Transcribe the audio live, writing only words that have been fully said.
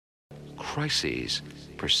crises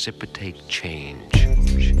precipitate change.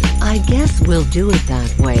 I guess we'll do it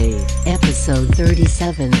that way. Episode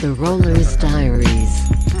 37, The Rollers Diaries.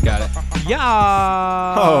 Got it.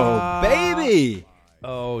 Yeah. Oh, baby.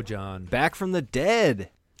 Oh, John. Back from the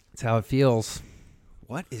dead. That's how it feels.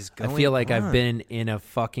 What is going on? I feel like I've been in a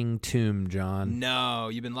fucking tomb, John. No,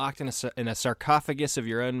 you've been locked in a sarcophagus of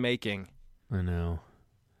your own making. I know.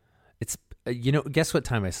 It's, guess what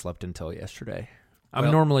time I slept until yesterday? I'm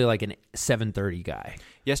Well- normally like an 7:30 guy.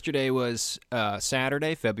 Yesterday was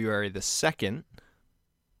Saturday, February the 2nd.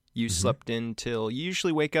 You slept in till, you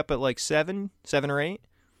usually wake up at like 7 or 8.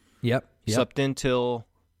 Yep. Slept in till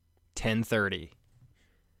 10:30.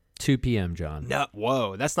 2 p.m., John. No,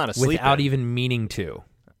 whoa, that's not a sleep. Without even meaning to.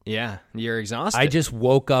 Yeah, you're exhausted. I just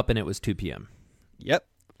woke up and it was 2 p.m. Yep.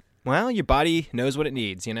 Well, your body knows what it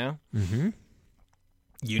needs, you know? Mm-hmm.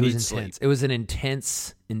 You It need was sleep. intense. It was an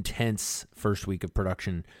intense first week of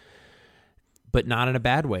production, but not in a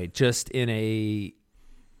bad way. Just in a,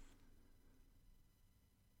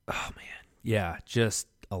 oh man, yeah, just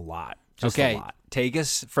a lot. Just Okay, a lot. take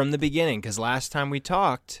us from the beginning, because last time we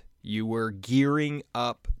talked, you were gearing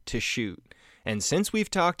up to shoot. And since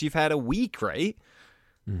we've talked, you've had a week, right?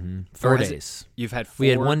 Mm-hmm. Or 4 has it- days. You've had 4. We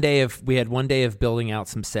had one day of building out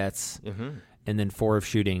some sets, and then 4 of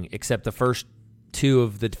shooting. Except the first 2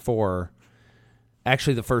 of the 4,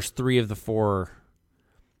 actually the first 3 of the 4,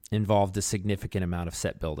 involved a significant amount of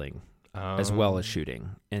set building as well as shooting.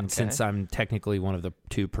 And Okay. since I'm technically one of the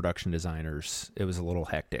 2 production designers, it was a little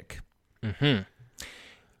hectic.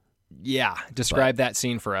 Yeah, describe that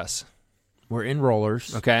scene for us. We're in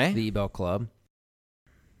Rollers, Okay. the Ebell Club.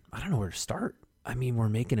 I don't know where to start. I mean, we're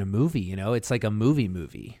making a movie, It's like a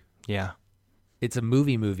movie. Yeah. It's a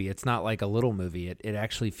movie. It's not like a little movie. It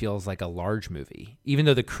actually feels like a large movie. Even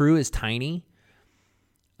though the crew is tiny,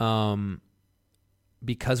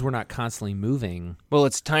 because we're not constantly moving. Well,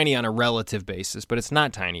 it's tiny on a relative basis, but it's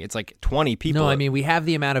not tiny. It's like 20 people. No, I mean, we have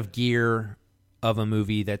the amount of gear of a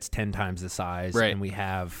movie that's 10 times the size. Right. And we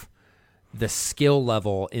have the skill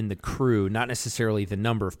level in the crew, not necessarily the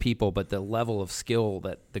number of people, but the level of skill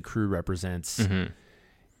that the crew represents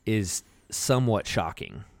is somewhat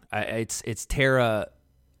shocking. It's Tara.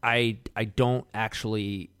 I don't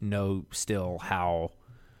actually know still how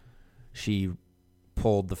she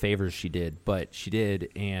pulled the favors she did, but she did.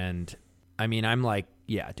 And I mean, I'm like,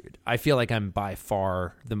 yeah, dude, I feel like I'm by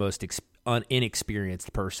far the most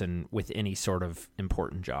inexperienced person with any sort of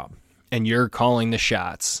important job. And you're calling the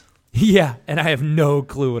shots. Yeah, and I have no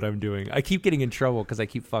clue what I'm doing. I keep getting in trouble because I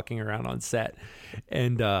keep fucking around on set.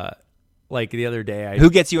 And like the other day, Who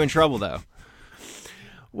gets you in trouble, though?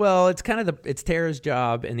 well, it's kind of it's Tara's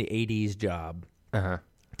job and the AD's job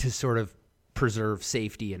to sort of preserve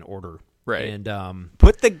safety and order. Right. And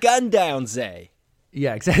Put the gun down, Zay.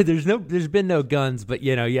 yeah, exactly. There's been no guns, but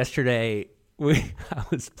yesterday I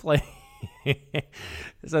was playing.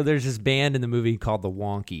 So there's this band in the movie called the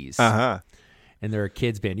Wonkies. And they're a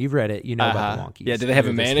kids band. You've read it. You know about the Wonkies. Yeah, do they have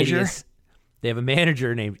a They're this manager? They have a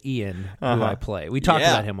manager named Ian who I play. We talked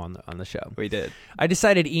about him on the show. We did. I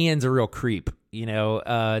decided Ian's a real creep.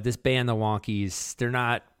 This band, the Wonkies, they're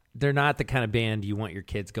not the kind of band you want your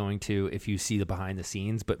kids going to if you see the behind the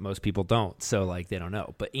scenes, but most people don't. So like they don't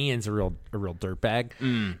know. But Ian's a real dirtbag,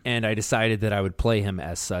 and I decided that I would play him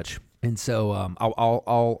as such. And so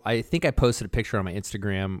I think I posted a picture on my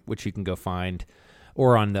Instagram, which you can go find,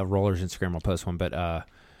 or on the Rollers Instagram. I'll post one, but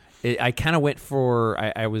I kind of went for.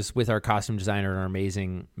 I was with our costume designer and our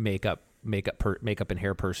amazing makeup and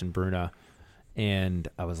hair person, Bruna, and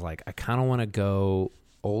I was like, I kind of want to go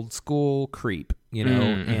old school creep,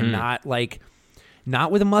 and not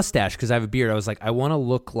with a mustache because I have a beard. I was like, I want to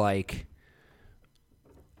look like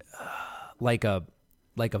a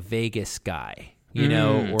Vegas guy, or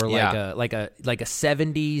like a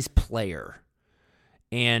 70s player,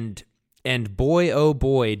 and boy, oh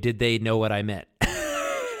boy, did they know what I meant.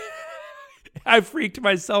 I freaked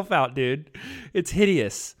myself out, dude. It's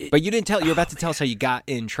hideous. But you didn't tell. You're about to tell us how you got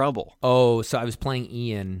in trouble. Oh, so I was playing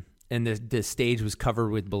Ian, and the stage was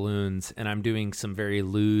covered with balloons, and I'm doing some very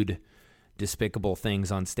lewd, despicable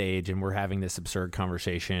things on stage, and we're having this absurd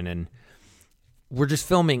conversation, and we're just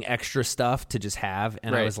filming extra stuff to just have,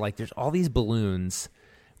 and I was like, there's all these balloons.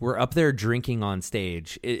 We're up there drinking on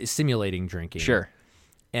stage, simulating drinking. Sure.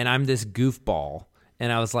 And I'm this goofball,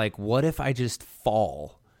 and I was like, what if I just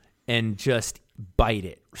fall and just bite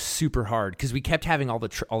it super hard? Because we kept having all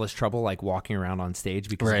this trouble like walking around on stage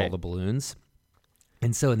because of all the balloons.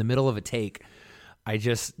 And so in the middle of a take, I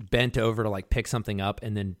just bent over to like pick something up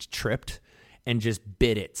and then tripped. and just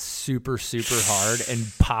bit it super, super hard and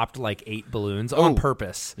popped like 8 balloons on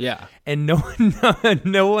purpose. Yeah. And no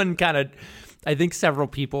one kind of, I think several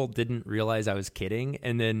people didn't realize I was kidding.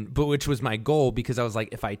 And then, but which was my goal, because I was like,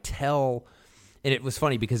 if I tell, and it was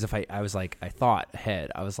funny because if I was like, I thought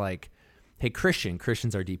ahead, I was like, hey,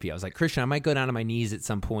 Christian's our DP. I was like, Christian, I might go down to my knees at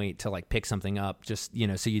some point to like pick something up, just,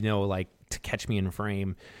 so like to catch me in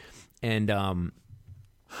frame. And,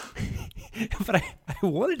 but I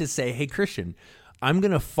wanted to say, hey, Christian, I'm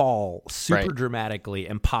going to fall super dramatically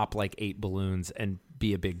and pop like 8 balloons and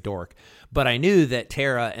be a big dork. But I knew that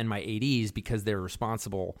Tara and my ADs, because they're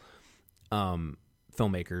responsible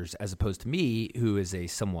filmmakers, as opposed to me, who is a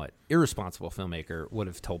somewhat irresponsible filmmaker, would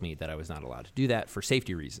have told me that I was not allowed to do that for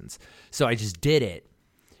safety reasons. So I just did it,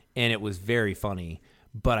 and it was very funny.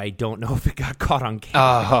 But I don't know if it got caught on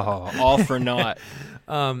camera. Oh, all for naught.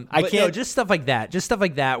 I can't. No, just stuff like that. Just stuff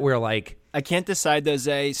like that where like I can't decide though,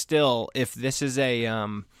 Zay, still, if this is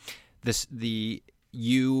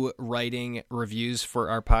you writing reviews for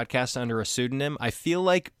our podcast under a pseudonym. I feel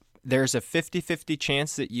like there's a 50-50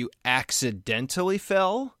 chance that you accidentally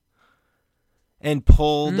fell and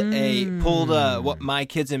pulled what my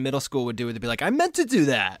kids in middle school would do. They'd be like, I meant to do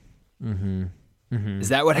that. Mm-hmm. Mm-hmm. Is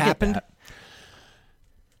that what happened?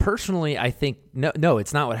 Personally, I think no,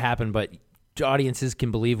 it's not what happened, but audiences can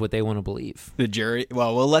believe what they want to believe. The jury,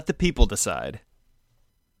 well, we'll let the people decide.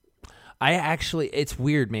 It's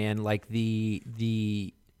weird, man. Like the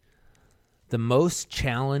most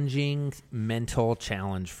challenging mental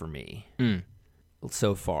challenge for me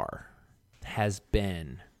so far has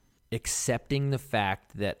been accepting the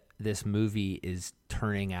fact that this movie is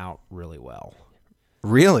turning out really well.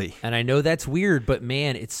 Really? And I know that's weird, but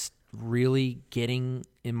man, it's really getting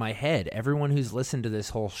in my head. Everyone who's listened to this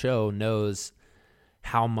whole show knows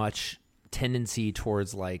how much tendency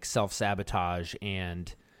towards like self-sabotage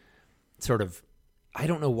and sort of, I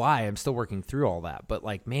don't know why, I'm still working through all that, but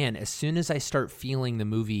like, man, as soon as I start feeling the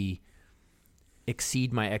movie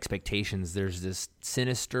exceed my expectations, there's this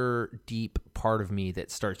sinister, deep part of me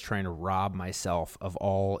that starts trying to rob myself of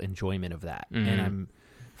all enjoyment of that. Mm-hmm. And I'm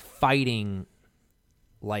fighting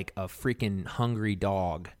like a freaking hungry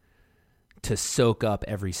dog to soak up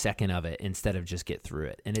every second of it instead of just get through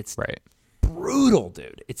it. And it's brutal,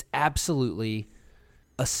 dude. It's absolutely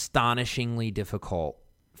astonishingly difficult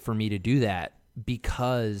for me to do that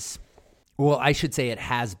because, well, I should say it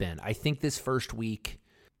has been. I think this first week,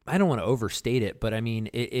 I don't want to overstate it, but I mean,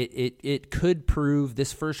 it could prove,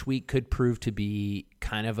 this first week could prove to be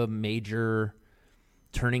kind of a major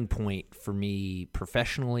turning point for me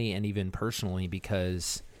professionally and even personally,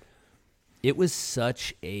 because it was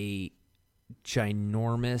such a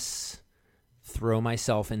ginormous throw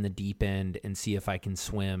myself in the deep end and see if I can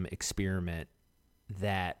swim experiment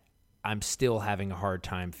that I'm still having a hard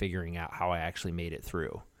time figuring out how I actually made it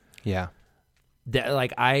through. Yeah. That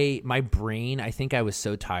like my brain, I think I was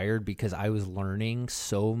so tired because I was learning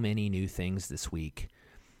so many new things this week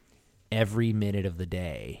every minute of the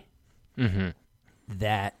day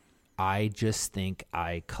that I just think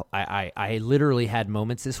I literally had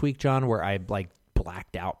moments this week, John, where I like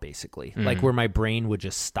blacked out basically, like where my brain would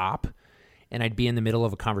just stop and I'd be in the middle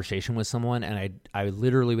of a conversation with someone and I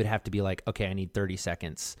literally would have to be like, okay, I need 30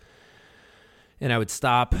 seconds. And I would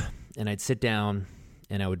stop and I'd sit down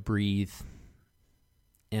and I would breathe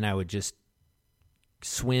and I would just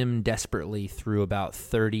swim desperately through about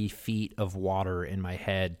 30 feet of water in my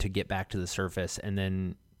head to get back to the surface and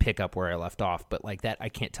then pick up where I left off. But like that, I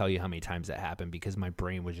can't tell you how many times that happened because my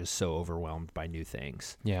brain was just so overwhelmed by new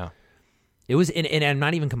things. Yeah. It was, and I'm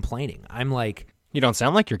not even complaining. I'm like, you don't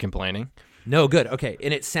sound like you're complaining. No, good. Okay.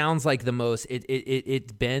 And it sounds like the most,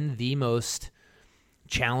 it's been the most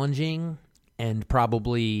challenging and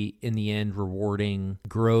probably in the end rewarding,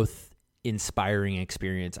 growth inspiring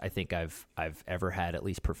experience I think I've ever had, at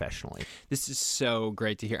least professionally. This is so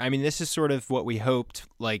great to hear. I mean, this is sort of what we hoped,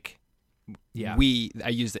 like, yeah. I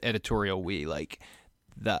use the editorial we, like,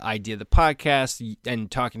 the idea of the podcast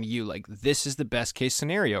and talking to you, like, this is the best case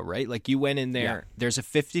scenario, right? Like, you went in there, there's a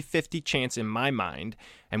 50-50 chance in my mind,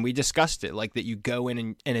 and we discussed it, like, that you go in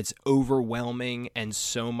and it's overwhelming and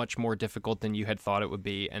so much more difficult than you had thought it would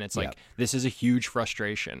be, and it's like, this is a huge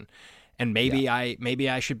frustration. And maybe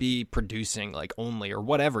I should be producing like only or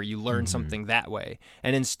whatever. You learn something that way.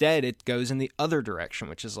 And instead it goes in the other direction,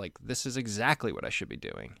 which is like, this is exactly what I should be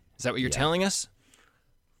doing. Is that what you're telling us?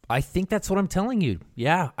 I think that's what I'm telling you.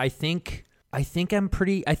 Yeah. I think I'm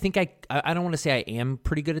pretty, I don't want to say I am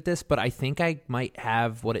pretty good at this, but I think I might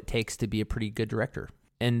have what it takes to be a pretty good director.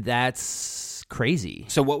 And that's crazy.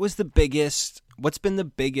 So what's been the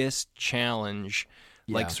biggest challenge,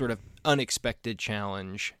 like sort of unexpected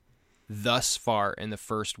challenge thus far in the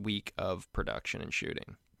first week of production and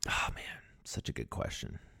shooting? Oh man, such a good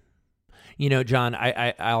question. John,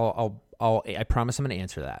 I promise I'm going to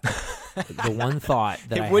answer that. The one thought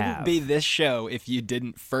that it I wouldn't have, be this show if you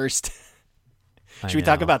didn't first. I Should we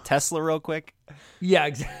talk know. about Tesla real quick? Yeah,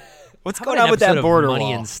 exactly. What's going on with that border money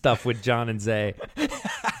wall? and stuff with John and Zay?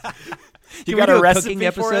 You Can got we a do a recipe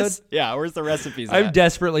cooking for episode? us? Yeah, where's the recipes? I'm at?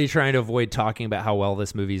 desperately trying to avoid talking about how well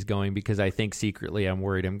this movie's going because I think secretly I'm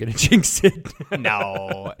worried I'm going to jinx it.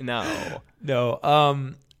 No. No.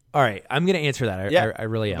 All right, I'm going to answer that. I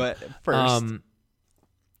really am. But first,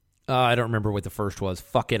 I don't remember what the first was.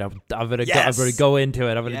 Fuck it. I'm gonna Yes. go into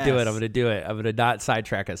it. I'm gonna do it. Yes. I'm gonna do it. I'm gonna not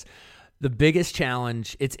sidetrack us. The biggest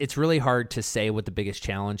challenge. It's really hard to say what the biggest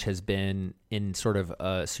challenge has been in sort of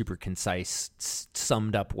a super concise,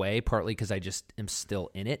 summed up way. Partly because I just am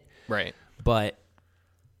still in it. right. But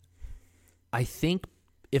I think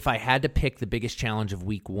if I had to pick the biggest challenge of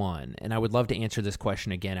week 1, and I would love to answer this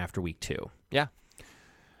question again after week 2. Yeah.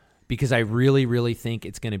 Because I really, really think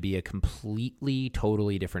it's going to be a completely,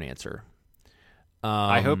 totally different answer.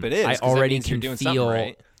 I hope it is. I 'cause that already means you're can doing something feel.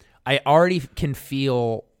 right. I already can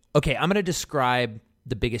feel. Okay, I'm going to describe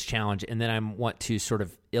the biggest challenge, and then I want to sort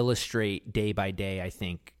of illustrate day by day. I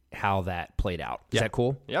think how that played out. Is that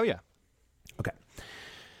cool? Oh yeah. Okay.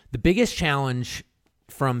 The biggest challenge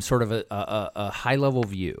from sort of a high level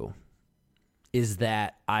view is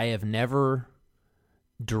that I have never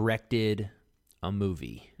directed a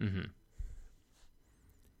movie. Mm-hmm.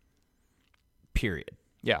 Period.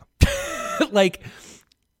 Yeah. Like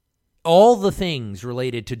all the things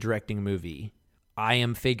related to directing a movie, I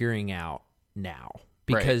am figuring out now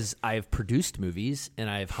because I've produced movies and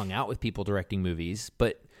I've hung out with people directing movies,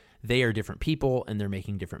 but they are different people and they're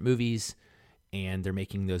making different movies and they're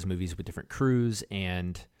making those movies with different crews.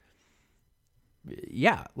 And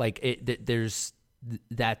yeah, like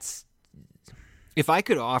that's. If I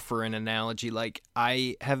could offer an analogy, like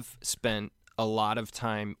I have spent a lot of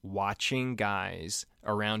time watching guys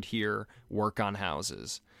around here work on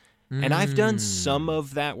houses. And I've done some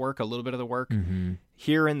of that work, a little bit of the work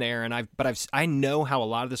here and there. And I know how a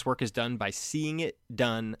lot of this work is done by seeing it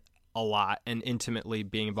done a lot and intimately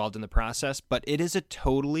being involved in the process. But it is a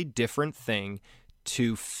totally different thing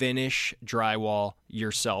to finish drywall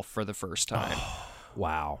yourself for the first time.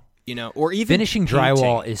 Wow. Or even Finishing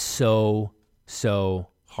drywall is so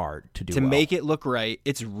hard to do. To well. make it look right,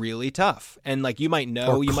 it's really tough. And like you might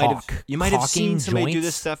know, Or you might have seen somebody do joints.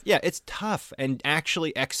 this stuff. Yeah, it's tough. And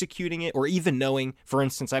actually executing it, or even knowing, for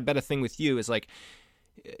instance, I bet a thing with you is like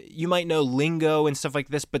you might know lingo and stuff like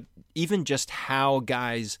this, but even just how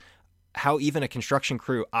even a construction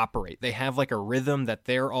crew operate. They have like a rhythm that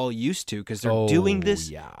they're all used to because they're doing this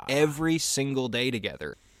every single day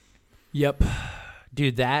together. Yep.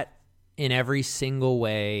 Dude, that in every single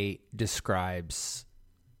way describes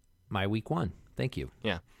my week 1. Thank you.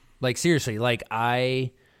 Yeah. Like seriously, like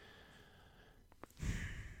I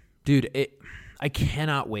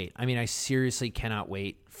cannot wait. I mean, I seriously cannot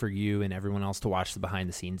wait for you and everyone else to watch the behind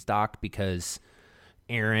the scenes doc because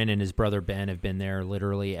Aaron and his brother Ben have been there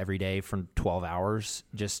literally every day for 12 hours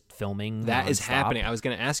just filming. That is nonstop. happening. I was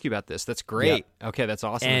going to ask you about this. That's great. Yep. Okay, that's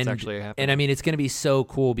awesome. And, That's actually happening. And I mean, it's going to be so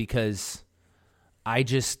cool because I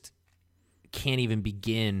just can't even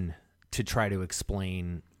begin to try to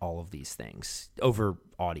explain all of these things over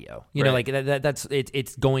audio. You know, like that's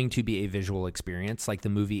it's going to be a visual experience. Like the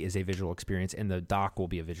movie is a visual experience and the doc will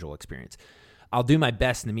be a visual experience. I'll do my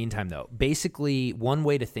best in the meantime though. Basically, one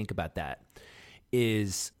way to think about that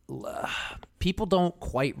is people don't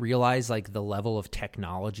quite realize like the level of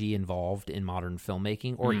technology involved in modern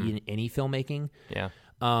filmmaking or in any filmmaking. Yeah.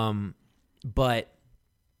 But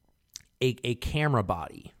a camera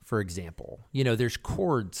body, for example, there's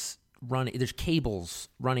cords running, there's cables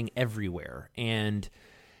running everywhere and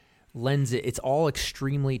lenses. It's all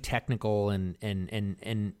extremely technical and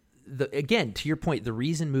again, to your point, the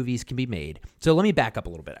reason movies can be made. So let me back up a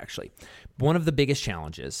little bit, actually. One of the biggest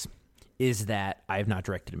challenges is that I have not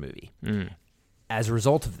directed a movie. As a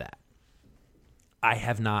result of that, I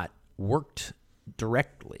have not worked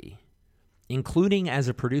directly, including as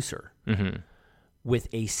a producer, with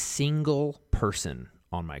a single person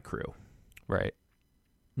on my crew. Right.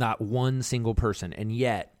 Not one single person. And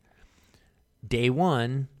yet, day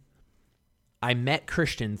one, I met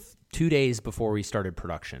Christian 2 days before we started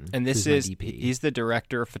production. And this who's is my DP. he's the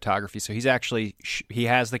director of photography, so he's actually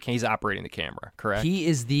he's operating the camera, correct? He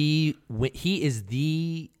is the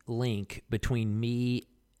link between me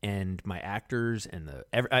and my actors and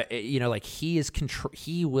he is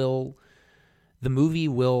the movie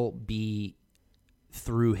will be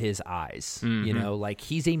through his eyes. You know, like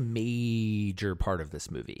he's a major part of this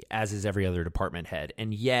movie, as is every other department head.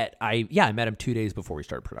 And yet I met him 2 days before we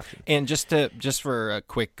started production. And just for a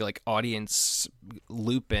quick like audience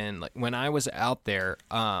loop in, like when I was out there,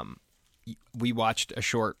 we watched a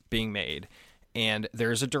short being made, and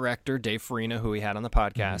there's a director, Dave Farina, who we had on the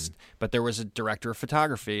podcast, but there was a director of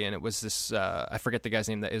photography, and it was this, I forget the guy's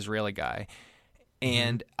name, the Israeli guy.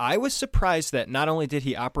 And I was surprised that not only did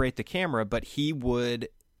he operate the camera, but he would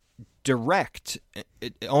direct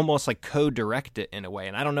it, almost like co-direct it in a way.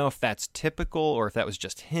 And I don't know if that's typical or if that was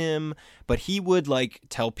just him, but he would like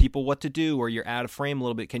tell people what to do, or you're out of frame a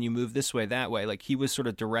little bit. Can you move this way, that way? Like he was sort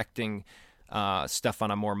of directing stuff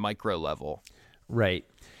on a more micro level. Right.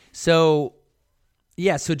 So,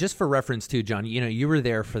 yeah. So just for reference too, John, you know, you were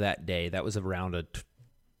there for that day. That was around a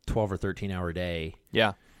 12 or 13 hour day.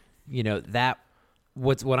 Yeah. You know,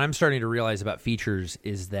 what I'm starting to realize about features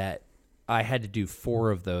is that I had to do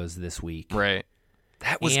 4 of those this week. Right.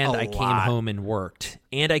 That was and a I lot. came home and worked.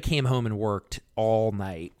 And I came home and worked all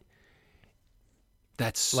night.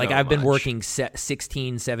 That's so like I've been much. working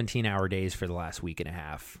 16, 17-hour days for the last week and a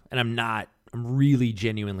half. And I'm really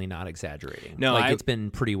genuinely not exaggerating. No, like it's been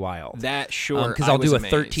pretty wild. That short. Because I'll do a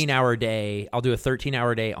 13-hour day. I'll do a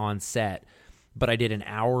 13-hour day on set, but I did an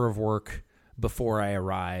hour of work before I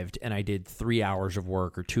arrived, and I did 3 hours of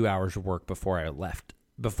work or 2 hours of work before I left.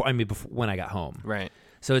 Before when I got home. Right.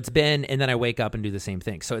 So it's been, and then I wake up and do the same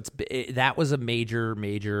thing. So that was a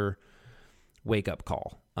major wake up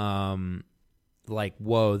call. Like,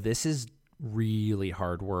 whoa, this is really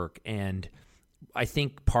hard work. And I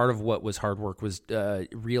think part of what was hard work was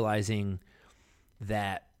realizing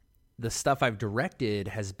that the stuff I've directed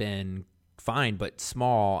has been fine, but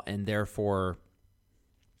small, and therefore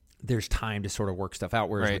there's time to sort of work stuff out.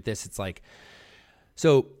 Whereas with this, it's like,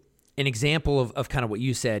 so an example of kind of what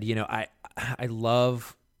you said, you know, I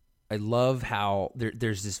love how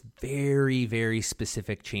there's this very, very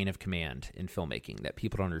specific chain of command in filmmaking that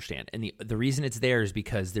people don't understand. And the reason it's there is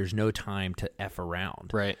because there's no time to F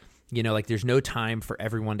around. Right. You know, like there's no time for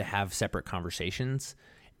everyone to have separate conversations.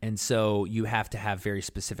 And so you have to have very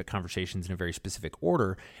specific conversations in a very specific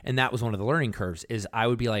order. And that was one of the learning curves is I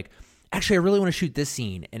would be like, actually, I really want to shoot this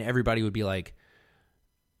scene. And everybody would be like,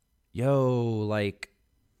 yo, like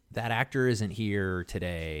that actor isn't here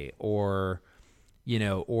today. Or, you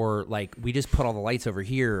know, or like we just put all the lights over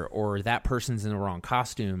here, or that person's in the wrong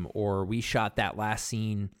costume, or we shot that last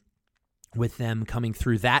scene with them coming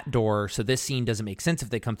through that door. So this scene doesn't make sense if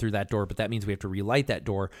they come through that door, but that means we have to relight that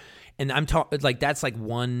door. And I'm talking like that's like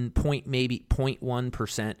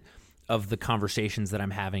 0.1% of the conversations that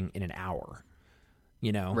I'm having in an hour,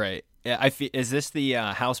 you know? Right. Yeah, is this the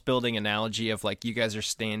house building analogy of like you guys are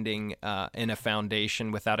standing in a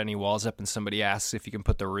foundation without any walls up and somebody asks if you can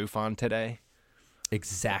put the roof on today?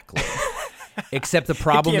 Exactly. Except the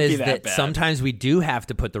problem is that bad. sometimes we do have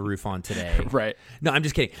to put the roof on today. Right. No, I'm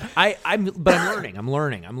just kidding. But I'm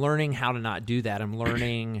learning. I'm learning how to not do that. I'm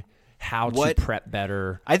learning how to prep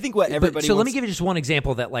better. I think what everybody let me give you just one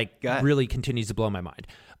example that like really continues to blow my mind.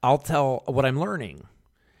 I'll tell what I'm learning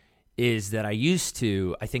is that I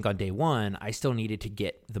think on day one, I still needed to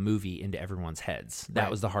get the movie into everyone's heads. That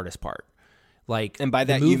was the hardest part. Like, and by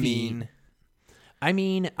that you mean?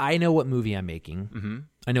 I know what movie I'm making. Mm-hmm.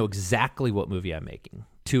 I know exactly what movie I'm making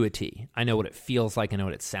to a T. I know what it feels like. I know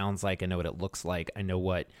what it sounds like. I know what it looks like. I know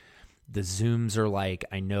what the zooms are like.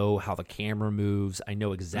 I know how the camera moves. I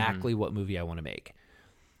know exactly what movie I want to make.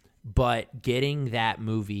 But getting that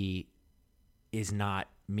movie is not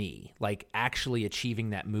me. Like, actually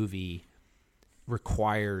achieving that movie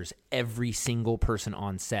requires every single person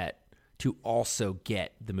on set to also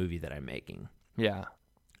get the movie that I'm making. Yeah.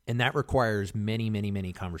 And that requires many, many,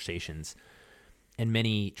 many conversations and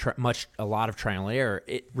a lot of trial and error.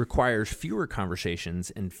 It requires fewer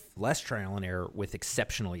conversations and less trial and error with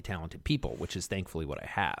exceptionally talented people, which is thankfully what I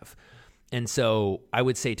have. And so I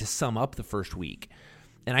would say to sum up the first week,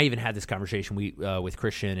 and I even had this conversation with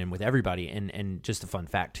Christian and with everybody, and just a fun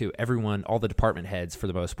fact too, all the department heads for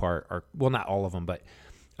the most part are, well, not all of them, but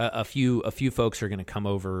a few folks are going to come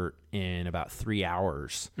over in about 3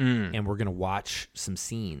 hours, and we're going to watch some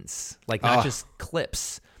scenes, like not just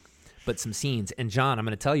clips, but some scenes. And John, I'm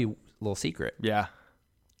going to tell you a little secret. Yeah.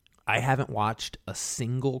 I haven't watched a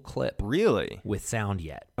single clip really with sound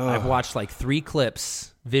yet. I've watched like 3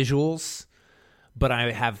 clips, visuals, but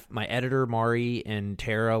I have my editor, Mari, and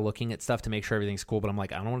Tara looking at stuff to make sure everything's cool. But I'm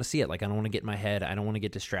like, I don't want to see it. Like, I don't want to get in my head. I don't want to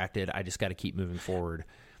get distracted. I just got to keep moving forward.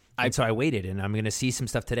 And so I waited, and I'm going to see some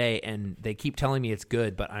stuff today, and they keep telling me it's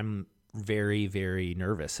good, but I'm very, very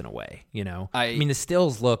nervous in a way, you know? I mean, the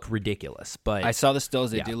stills look ridiculous, but I saw the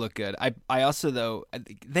stills. They Yeah. do look good. I also, though,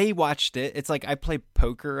 they watched it. It's like I play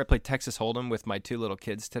poker. I play Texas Hold'em with my 2 little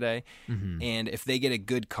kids today. And if they get a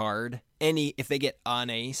good card, if they get an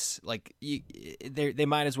ace, like they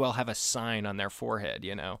might as well have a sign on their forehead,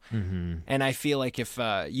 you know? And I feel like if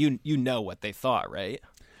you know what they thought, right?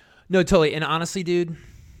 No, totally. And honestly, dude,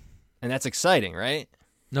 And that's exciting, right?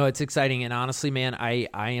 no, it's exciting. And honestly, man, I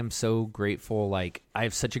am so grateful. Like, I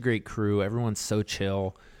have such a great crew. Everyone's so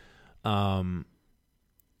chill. I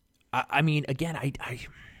mean, again, I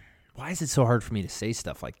why is it so hard for me to say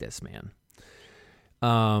stuff like this, man?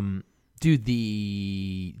 Dude,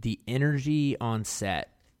 the energy on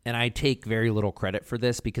set, and I take very little credit for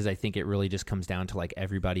this because I think it really just comes down to like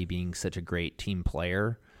everybody being such a great team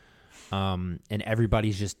player. And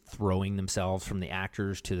everybody's just throwing themselves, from the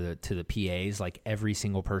actors to the PAs. Like, every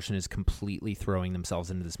single person is completely throwing themselves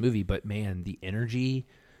into this movie. But man, the energy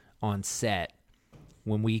on set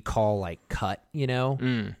when we call like cut, you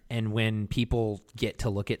know, and when people get to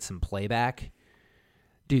look at some playback,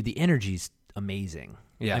 dude, the energy's amazing.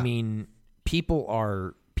 Yeah. I mean, people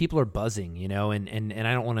are buzzing, you know, and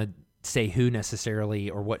I don't want to say who necessarily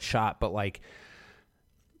or what shot, but like,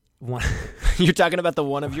 one, You're talking about the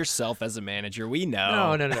one of yourself as a manager. We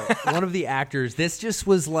know. no. One of the actors. This just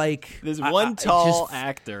was like There's one tall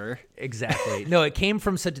actor. Exactly. No, this came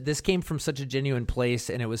from such a genuine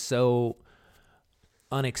place, and it was so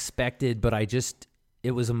unexpected. But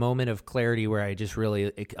it was a moment of clarity where I just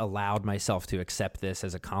really allowed myself to accept this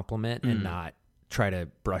as a compliment and not try to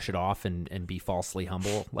brush it off and be falsely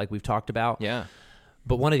humble, like we've talked about. Yeah.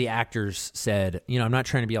 But one of the actors said, you know, I'm not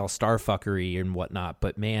trying to be all star fuckery and whatnot,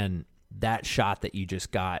 but man, that shot that you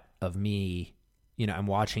just got of me, you know, I'm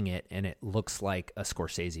watching it and it looks like a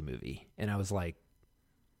Scorsese movie. And I was like,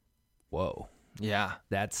 whoa. Yeah.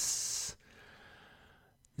 That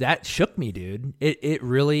shook me, dude. It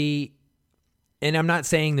really, and I'm not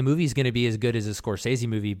saying the movie's going to be as good as a Scorsese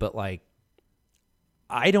movie, but like,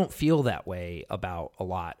 I don't feel that way about a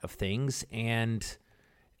lot of things. And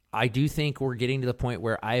I do think we're getting to the point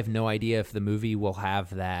where I have no idea if the movie will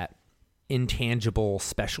have that intangible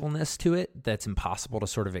specialness to it that's impossible to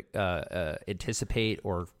sort of anticipate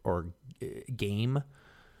or game.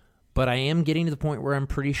 But I am getting to the point where I'm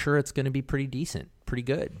pretty sure it's going to be pretty decent, pretty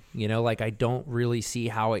good. You know, like, I don't really see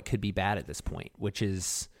how it could be bad at this point, which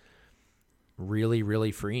is really,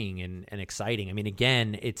 really freeing and exciting. I mean,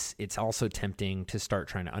 again, it's also tempting to start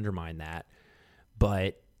trying to undermine that.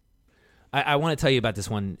 But I want to tell you about this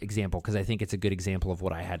one example because I think it's a good example of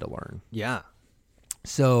what I had to learn. Yeah.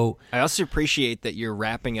 So I also appreciate that you're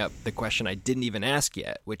wrapping up the question I didn't even ask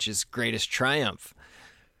yet, which is greatest triumph.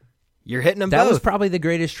 You're hitting them that both. was probably the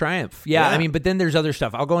greatest triumph. Yeah, Yeah. I mean, but then there's other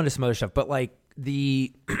stuff. I'll go into some other stuff. But like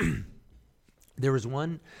there was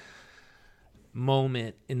one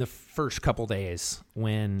moment in the first couple days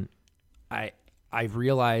when I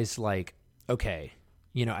realized, like, okay,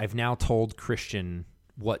 you know, I've now told Christian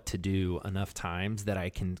what to do enough times that I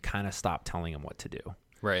can kind of stop telling him what to do.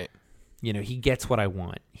 Right. You know, he gets what I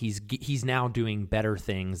want. He's now doing better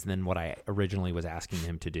things than what I originally was asking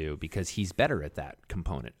him to do because he's better at that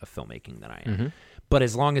component of filmmaking than I am. Mm-hmm. But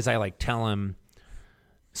as long as I like tell him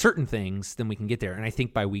certain things, then we can get there. And I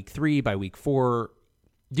think by week 3, by week 4,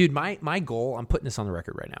 dude, my goal, I'm putting this on the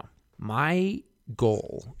record right now. My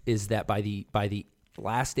goal is that by the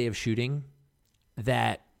last day of shooting,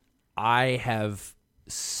 that I have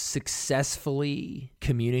successfully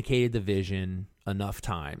communicated the vision enough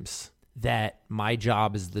times that my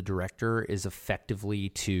job as the director is effectively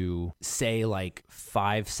to say like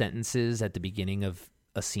 5 sentences at the beginning of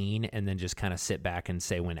a scene and then just kind of sit back and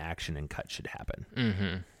say when action and cut should happen.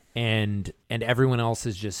 Mm-hmm. And everyone else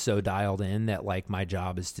is just so dialed in that like my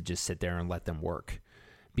job is to just sit there and let them work.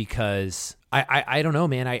 Because I don't know,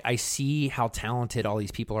 man. I see how talented all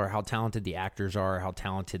these people are, how talented the actors are, how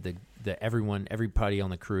talented everybody on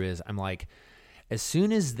the crew is. I'm like, as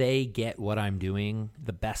soon as they get what I'm doing,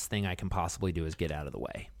 the best thing I can possibly do is get out of the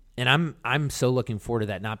way. And I'm so looking forward to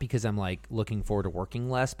that, not because I'm like looking forward to working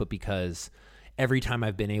less, but because every time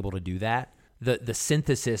I've been able to do that, the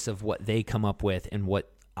synthesis of what they come up with and what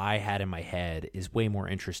I had in my head is way more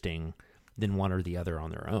interesting than one or the other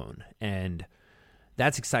on their own. And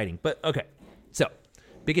that's exciting. But okay, so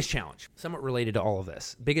biggest challenge, somewhat related to all of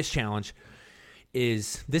this. Biggest challenge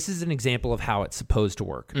is, this is an example of how it's supposed to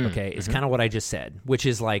work, okay? It's kind of what I just said, which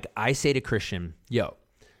is like, I say to Christian, yo,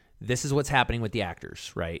 this is what's happening with the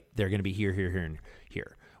actors, right? They're going to be here, here, here, and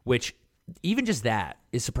here, which even just that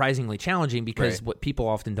is surprisingly challenging because what people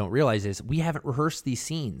often don't realize is we haven't rehearsed these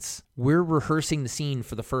scenes. We're rehearsing the scene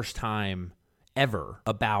for the first time ever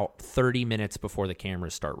about 30 minutes before the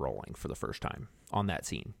cameras start rolling for the first time on that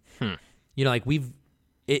scene. You know, like we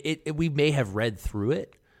may have read through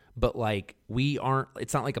it, but like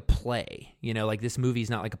it's not like a play, you know, like this movie's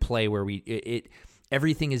not like a play where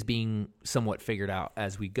everything is being somewhat figured out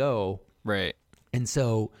as we go. Right. And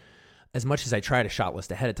so as much as I try to shot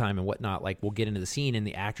list ahead of time and whatnot, like we'll get into the scene and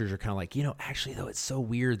the actors are kind of like, you know, actually though, it's so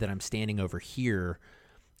weird that I'm standing over here.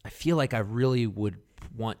 I feel like I really would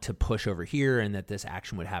want to push over here and that this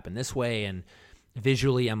action would happen this way. And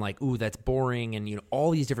visually I'm like, ooh, that's boring. And, you know,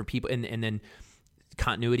 all these different people. And then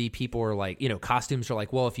continuity people are like, you know, costumes are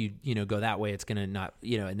like, well, if you know, go that way, it's going to not,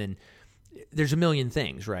 you know, and then there's a million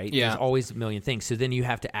things, right? Yeah. There's always a million things. So then you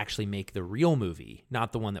have to actually make the real movie,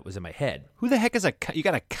 not the one that was in my head. Who the heck is you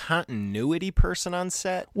got a continuity person on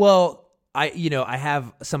set? Well, I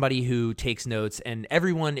have somebody who takes notes, and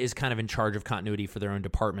everyone is kind of in charge of continuity for their own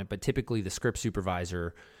department, but typically the script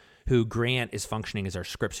supervisor, who Grant is functioning as our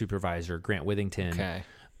script supervisor, Grant Withington.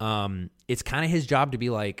 Okay. It's kind of his job to be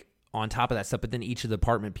like on top of that stuff, but then each of the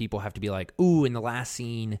department people have to be like, ooh, in the last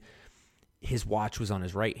scene, his watch was on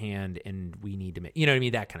his right hand and we need to make, you know what I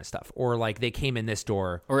mean? That kind of stuff. Or like they came in this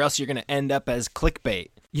door. Or else you're going to end up as clickbait.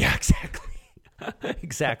 Yeah, exactly.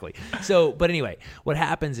 Exactly. So, but anyway, what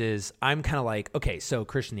happens is I'm kind of like, okay, so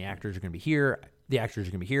Christian, the actors are going to be here. The actors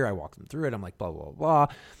are going to be here. I walk them through it. I'm like, blah, blah, blah,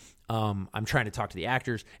 blah. I'm trying to talk to the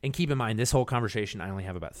actors. And keep in mind, this whole conversation, I only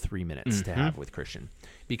have about 3 minutes to have with Christian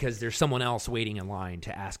because there's someone else waiting in line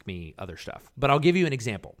to ask me other stuff. But I'll give you an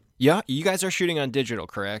example. Yeah, you guys are shooting on digital,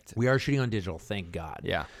 correct? We are shooting on digital, thank God.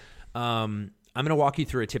 Yeah. I'm going to walk you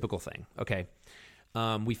through a typical thing, okay?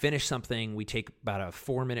 We finish something. We take about a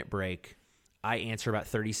 4-minute break. I answer about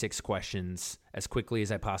 36 questions as quickly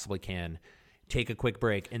as I possibly can. Take a quick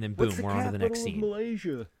break, and then boom, we're on to the next scene.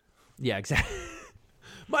 Malaysia? Yeah, exactly.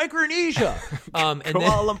 Micronesia. And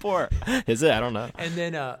Kuala Lumpur. Is it? I don't know. And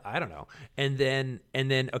then I don't know. And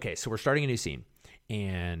then okay, so we're starting a new scene.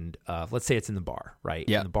 And let's say it's in the bar, right?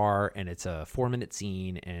 Yeah. In the bar, and it's a 4-minute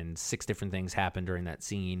scene, and 6 different things happen during that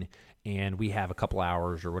scene, and we have a couple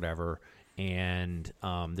hours or whatever, and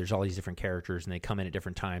there's all these different characters, and they come in at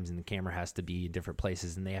different times, and the camera has to be in different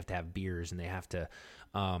places, and they have to have beers, and they have to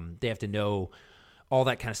know all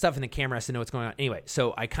that kind of stuff, and the camera has to know what's going on. Anyway,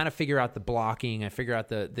 so I kind of figure out the blocking, I figure out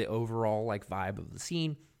the overall like vibe of the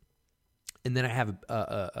scene. And then I have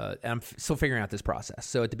I'm still figuring out this process.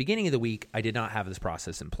 So at the beginning of the week, I did not have this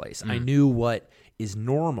process in place. I knew what is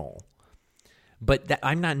normal, but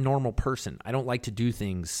I'm not a normal person. I don't like to do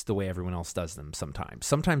things the way everyone else does them sometimes.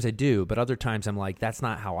 Sometimes I do, but other times I'm like, that's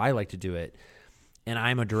not how I like to do it. And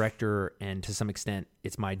I'm a director, and to some extent,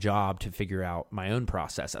 it's my job to figure out my own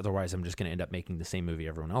process. Otherwise, I'm just going to end up making the same movie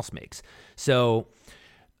everyone else makes. So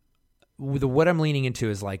what I'm leaning into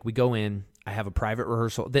is like we go in, I have a private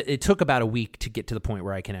rehearsal. It took about a week to get to the point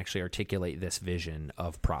where I can actually articulate this vision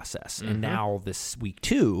of process. And now this week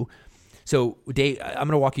 2, so I'm going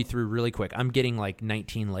to walk you through really quick. I'm getting like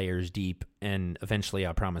 19 layers deep, and eventually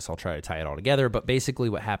I promise I'll try to tie it all together. But basically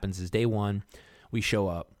what happens is day 1, we show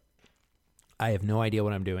up. I have no idea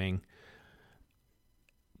what I'm doing,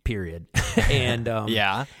 period. And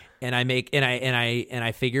yeah. And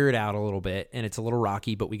I figure it out a little bit, and it's a little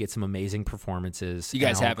rocky, but we get some amazing performances. You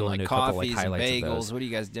guys having like coffees and highlights bagels? What are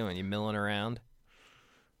you guys doing? You milling around?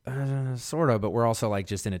 Sort of, but we're also like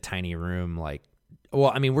just in a tiny room. Like,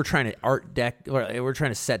 well, I mean, we're trying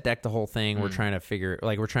to set deck the whole thing. We're trying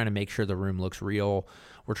to make sure the room looks real.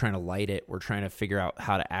 We're trying to light it. We're trying to figure out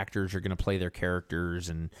how the actors are going to play their characters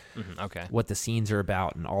and what the scenes are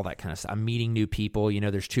about and all that kind of stuff. I'm meeting new people. You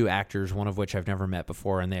know, there's 2 actors, one of which I've never met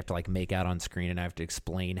before, and they have to like make out on screen, and I have to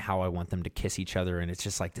explain how I want them to kiss each other, and it's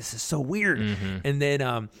just like, this is so weird. And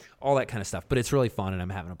then all that kind of stuff. But it's really fun, and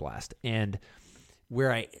I'm having a blast. And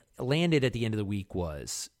where I landed at the end of the week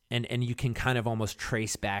was, and you can kind of almost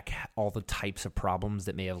trace back all the types of problems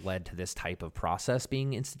that may have led to this type of process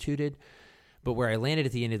being instituted. But where I landed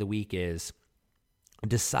at the end of the week is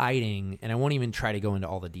deciding, and I won't even try to go into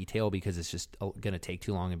all the detail because it's just going to take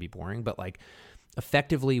too long and be boring, but like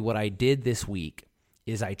effectively what I did this week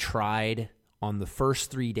is I tried on the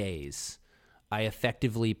first 3 days, I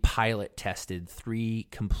effectively pilot tested 3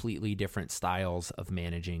 completely different styles of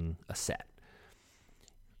managing a set.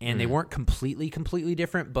 And they weren't completely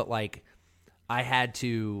different, but like I had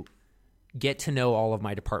to get to know all of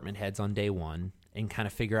my department heads on day 1 and kind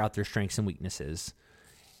of figure out their strengths and weaknesses.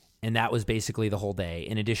 And that was basically the whole day,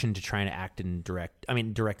 in addition to trying to act and direct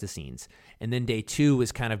the scenes. And then day 2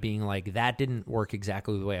 was kind of being like, that didn't work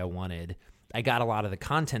exactly the way I wanted. I got a lot of the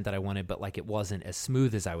content that I wanted, but like it wasn't as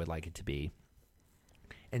smooth as I would like it to be.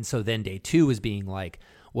 And so then day 2 was being like,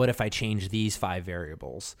 what if I change these 5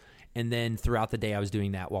 variables? And then throughout the day, I was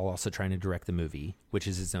doing that while also trying to direct the movie, which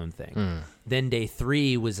is its own thing. Then day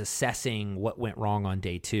 3 was assessing what went wrong on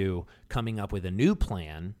day 2, coming up with a new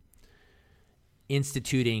plan,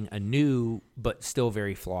 instituting a new but still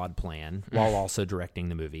very flawed plan while also directing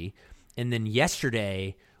the movie. And then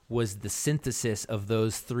yesterday was the synthesis of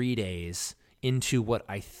those 3 days into what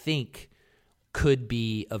I think could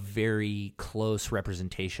be a very close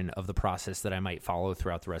representation of the process that I might follow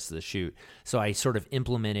throughout the rest of the shoot. So I sort of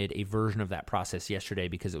implemented a version of that process yesterday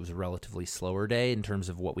because it was a relatively slower day in terms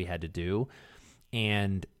of what we had to do.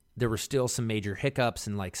 And there were still some major hiccups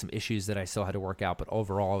and like some issues that I still had to work out. But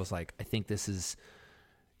overall, I was like, I think this is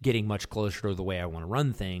getting much closer to the way I want to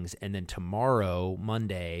run things. And then tomorrow,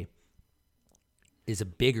 Monday, is a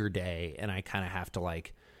bigger day, and I kind of have to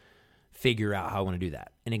like figure out how I want to do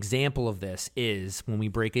that. An example of this is when we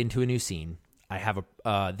break into a new scene, I have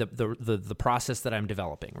the process that I'm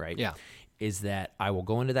developing, right? Yeah. Is that I will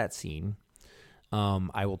go into that scene.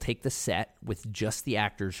 I will take the set with just the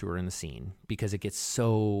actors who are in the scene because it gets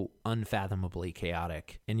so unfathomably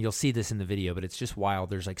chaotic. And you'll see this in the video, but it's just wild.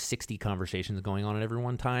 There's like 60 conversations going on at every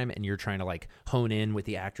one time, and you're trying to like hone in with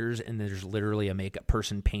the actors, and there's literally a makeup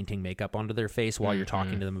person painting makeup onto their face while you're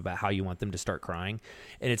talking to them about how you want them to start crying.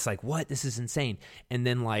 And it's like, what? This is insane. And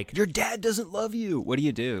then like, Your dad doesn't love you. What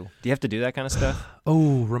do? Do you have to do that kind of stuff?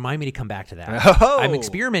 oh, remind me to come back to that. Oh. I'm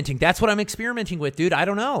experimenting. That's what I'm experimenting with, dude. I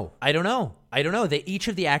don't know. Each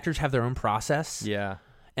of the actors have their own process. Yeah.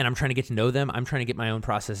 And I'm trying to get to know them. I'm trying to get my own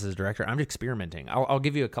process as a director. I'm experimenting. I'll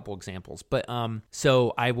give you a couple examples. But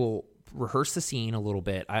so I will rehearse the scene a little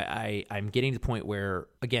bit. I'm getting to the point where,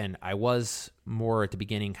 again, I was more at the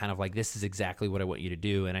beginning kind of like, this is exactly what I want you to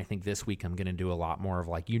do. And I think this week I'm going to do a lot more of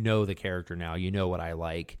like, you know the character now. You know what I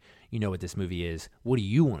like. You know what this movie is. What do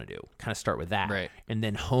you want to do? Kind of start with that. Right. And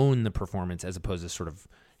then hone the performance as opposed to sort of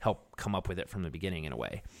help come up with it from the beginning in a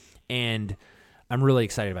way. And I'm really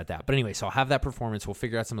excited about that. But anyway, so I'll have that performance. We'll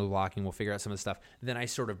figure out some of the blocking. We'll figure out some of the stuff. Then I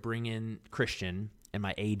sort of bring in Christian and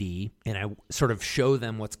my AD, and I sort of show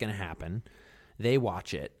them what's going to happen. They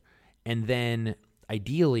watch it. And then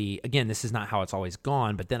ideally, again, this is not how it's always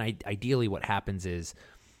gone, but then ideally what happens is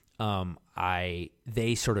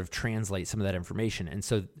they sort of translate some of that information. And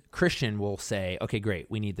so Christian will say, okay, great.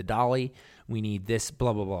 We need the dolly. We need this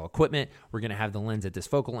blah, blah, blah equipment. We're going to have the lens at this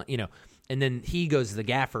focal length, and then he goes to the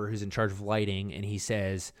gaffer who's in charge of lighting, and he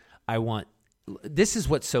says, this is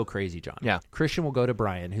what's so crazy, John. Yeah. Christian will go to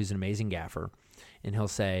Brian, who's an amazing gaffer, and he'll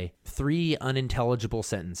say 3 unintelligible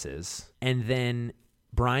sentences. And then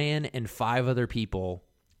Brian and 5 other people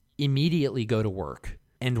immediately go to work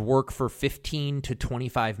and work for 15 to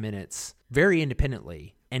 25 minutes very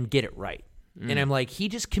independently and get it right. And I'm like, he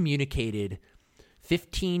just communicated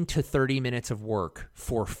 15 to 30 minutes of work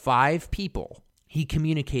for 5 people. He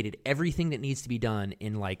communicated everything that needs to be done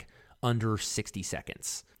in like under 60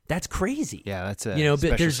 seconds. That's crazy. Yeah, that's a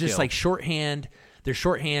but there's skill. just like shorthand. There's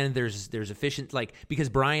shorthand. There's efficient, like, because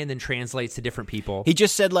Brian then translates to different people. He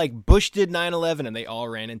just said like Bush did 9/11 and they all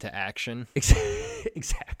ran into action.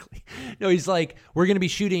 Exactly. No, he's like, we're going to be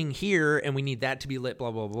shooting here and we need that to be lit,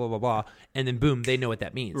 blah, blah, blah, blah, blah. And then boom, they know what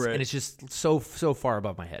that means. Right. And it's just so far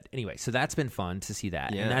above my head. Anyway, so that's been fun to see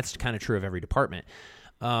that. Yeah. And that's kind of true of every department.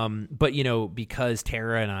 But because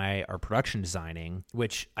Tara and I are production designing,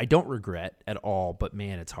 which I don't regret at all, but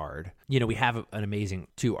man, it's hard. We have an amazing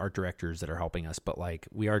 2 art directors that are helping us, but like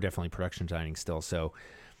we are definitely production designing still. So,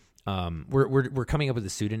 we're coming up with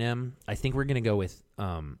a pseudonym. I think we're going to go with,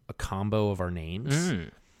 a combo of our names.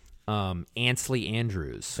 Ansley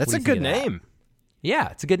Andrews. That's What a do you good think of that? name. Yeah,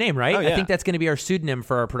 it's a good name, right? Oh, yeah. I think that's going to be our pseudonym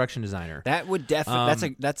for our production designer. That would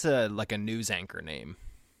definitely that's a like a news anchor name.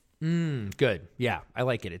 Good. Yeah, I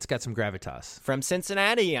like it. It's got some gravitas. From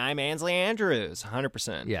Cincinnati, I'm Ansley Andrews,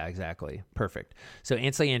 100%. Yeah, exactly. Perfect. So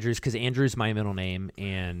Ansley Andrews, because Andrews is my middle name,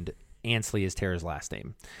 and Ansley is Tara's last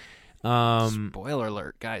name. Spoiler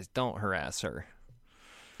alert, guys, don't harass her.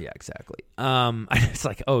 Yeah, exactly. It's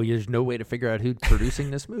like, there's no way to figure out who's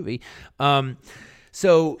producing this movie.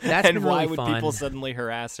 So that's And been why really would fun. people suddenly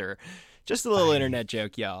harass her? Just a little internet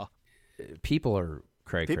joke, y'all. People are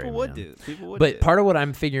cray. People would man. do. People would But do. part of what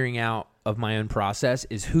I'm figuring out of my own process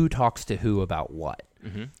is who talks to who about what.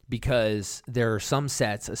 Mm-hmm. Because there are some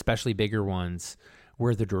sets, especially bigger ones,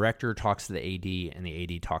 where the director talks to the AD and the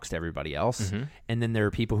AD talks to everybody else. Mm-hmm. And then there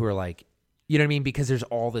are people who are like, you know what I mean? Because there's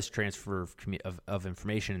all this transfer of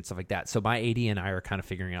information and stuff like that. So my AD and I are kind of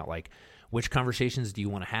figuring out like, which conversations do you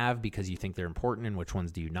want to have because you think they're important, and which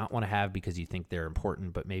ones do you not want to have because you think they're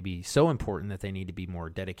important, but maybe so important that they need to be more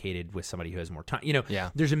dedicated with somebody who has more time.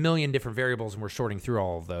 Yeah. There's a million different variables, and we're sorting through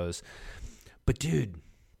all of those. But dude,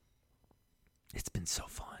 it's been so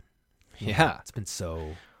fun. Yeah. It's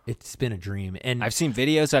It's been a dream. And I've seen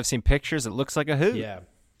videos, I've seen pictures. It looks like a hoot. yeah.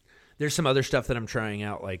 There's some other stuff that I'm trying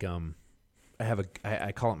out. Like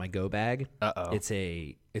I call it my go bag. Uh-oh. It's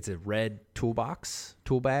a red tool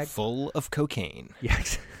bag. Full of cocaine. Yeah,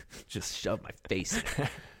 just shove my face in it.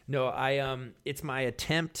 No, it's my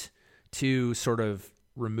attempt to sort of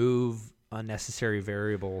remove unnecessary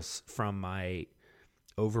variables from my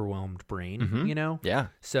overwhelmed brain, you know? Yeah.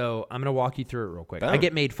 So I'm going to walk you through it real quick. Oh. I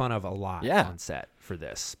get made fun of a lot Yeah. on set for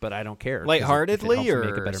this, but I don't care. 'cause if it Lightheartedly helps me make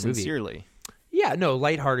a or better movie. sincerely? Yeah, no,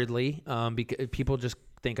 lightheartedly. Because people just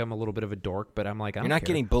think I'm a little bit of a dork, but I'm like, You're not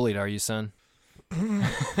getting bullied, are you, son?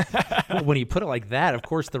 Well, when you put it like that, of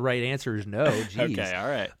course the right answer is no. Jeez. Okay, all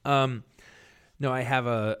right. No, I have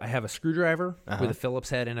a screwdriver with a Phillips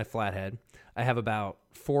head and a flathead. I have about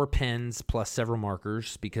 4 pens plus several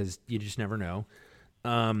markers because you just never know.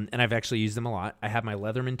 And I've actually used them a lot. I have my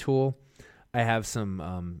Leatherman tool. I have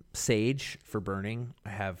some sage for burning. I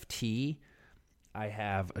have tea. I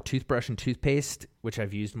have a toothbrush and toothpaste, which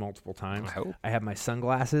I've used multiple times. I have my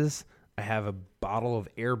sunglasses. I have a bottle of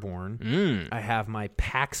Airborne. I have my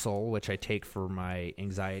Paxil, which I take for my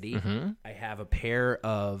anxiety. I have a pair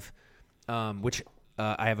of, I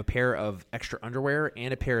have a pair of extra underwear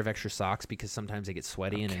and a pair of extra socks because sometimes they get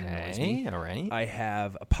sweaty and it annoys me. All right. I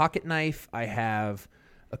have a pocket knife. I have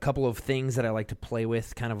a couple of things that I like to play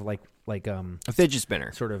with, kind of like a fidget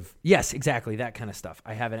spinner. sort of. Yes, exactly, that kind of stuff.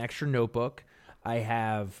 I have an extra notebook. I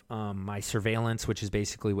have my surveillance, which is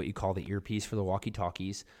basically what you call the earpiece for the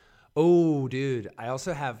walkie-talkies. Oh, dude. I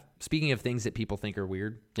also have, speaking of things that people think are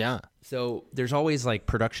weird. Yeah. So there's always like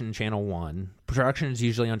production channel 1. Production is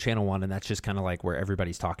usually on channel 1, and that's just kind of like where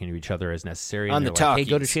everybody's talking to each other as necessary. And On the they're like, hey,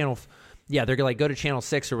 go to talkies. channel. Yeah, they're like, go to channel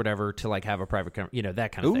 6 or whatever to like have a private,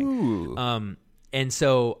 that kind of thing. Ooh. And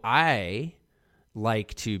so I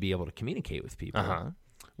like to be able to communicate with people,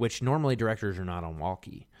 which normally directors are not on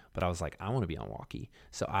walkie. But I was like, I want to be on walkie.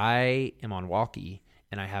 So I am on walkie,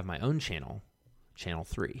 and I have my own channel, Channel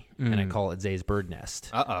 3, and I call it Zay's Bird Nest.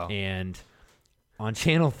 Uh-oh. And on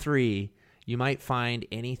Channel 3, you might find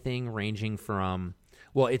anything ranging from,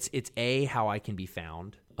 well, it's how I can be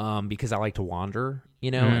found, because I like to wander,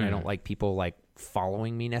 and I don't like people like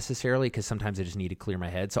following me necessarily because sometimes I just need to clear my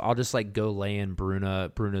head. So I'll just like go lay in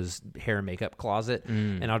Bruna's hair and makeup closet,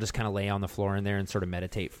 and I'll just kind of lay on the floor in there and sort of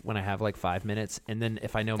meditate when I have like 5 minutes. And then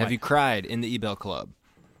if I know Have you cried in the Ebell Club?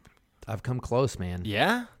 I've come close, man.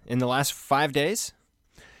 Yeah? In the last 5 days?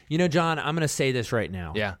 John, I'm going to say this right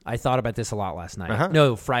now. Yeah. I thought about this a lot last night.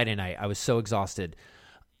 No, Friday night. I was so exhausted.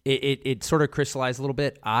 It sort of crystallized a little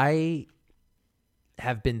bit. I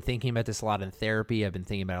have been thinking about this a lot in therapy. I've been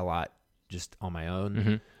thinking about it a lot just on my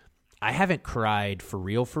own. I haven't cried for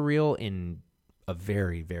real in a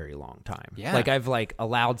very, very long time. Yeah. Like I've like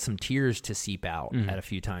allowed some tears to seep out at a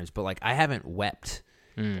few times, but like I haven't wept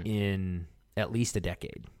in at least a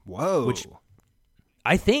decade. Whoa. Which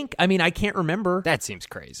I think, I can't remember. That seems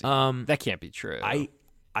crazy. That can't be true. I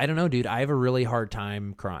don't know, dude. I have a really hard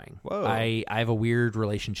time crying. Whoa. I have a weird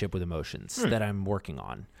relationship with emotions that I'm working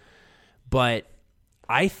on. But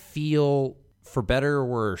I feel, for better or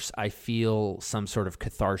worse, I feel some sort of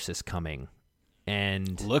catharsis coming.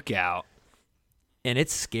 And Look out. and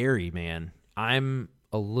it's scary, man. I'm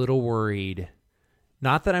a little worried.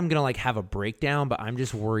 Not that I'm going to like have a breakdown, but I'm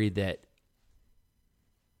just worried that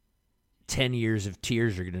 10 years of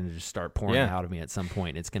tears are going to just start pouring out of me at some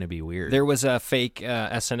point. It's going to be weird. There was a fake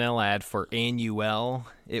SNL ad for Annuel.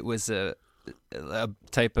 It was a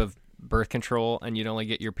type of birth control, and you'd only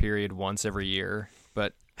get your period once every year.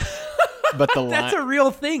 But the line, That's a real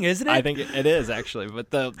thing, isn't it? I think it is actually. But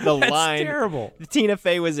the That's line, terrible. Tina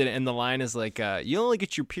Fey was in it, and the line is like, "You only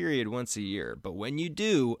get your period once a year, but when you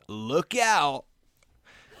do, look out."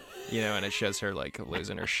 And it shows her like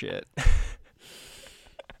losing her shit.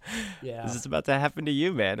 Yeah. This is about to happen to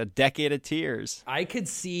you, man. A decade of tears. I could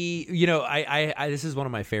see, I this is one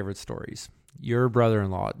of my favorite stories. Your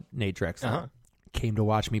brother-in-law, Nate Drexler, came to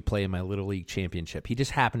watch me play in my Little League championship. He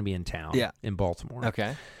just happened to be in town in Baltimore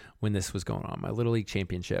Okay. when this was going on, my Little League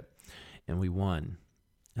championship. And we won,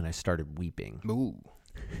 and I started weeping. Ooh.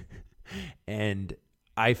 And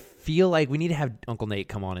I feel like we need to have Uncle Nate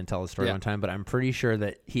come on and tell the story one time, but I'm pretty sure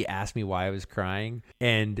that he asked me why I was crying.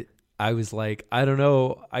 And I was like, I don't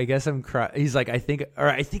know. I guess I'm crying. He's like, I think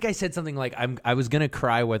I said something like I was going to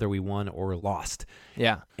cry whether we won or lost.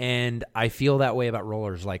 Yeah. And I feel that way about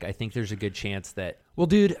rollers. Like, I think there's a good chance that, well,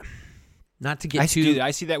 dude, not to get I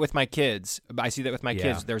too... see that with my kids.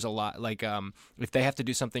 Kids. There's a lot, like, if they have to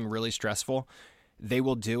do something really stressful, they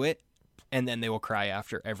will do it, and then they will cry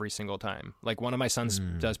after every single time. Like, one of my sons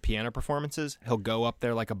does piano performances. He'll go up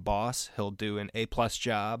there like a boss. He'll do an A+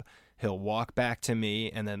 job. He'll walk back to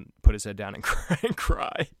me and then put his head down and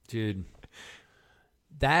cry. Dude,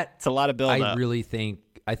 It's a lot of build up.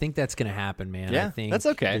 I think that's going to happen, man. Yeah, I think that's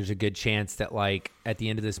okay. There's a good chance that like at the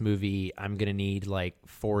end of this movie, I'm going to need like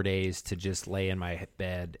 4 days to just lay in my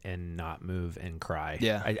bed and not move and cry.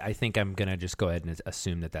 Yeah. I think I'm going to just go ahead and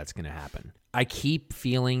assume that that's going to happen. I keep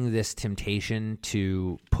feeling this temptation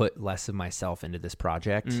to put less of myself into this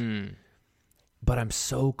project, but I'm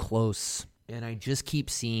so close, and I just keep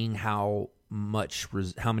seeing how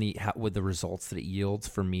with the results that it yields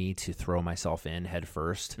for me to throw myself in head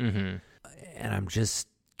first. Mm-hmm. And I'm just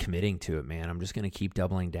committing to it, man. I'm just going to keep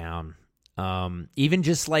doubling down. Even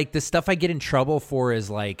just like the stuff I get in trouble for is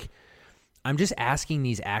like, I'm just asking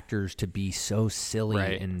these actors to be so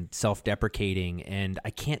silly and self-deprecating, and I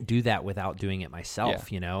can't do that without doing it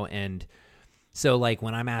myself, you know? And so like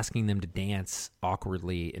when I'm asking them to dance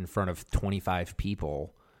awkwardly in front of 25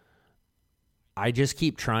 people, I just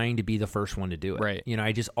keep trying to be the first one to do it. Right. You know,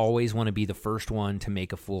 I just always want to be the first one to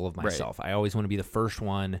make a fool of myself. I always want to be the first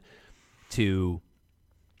one to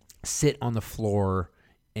sit on the floor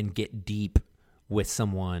and get deep with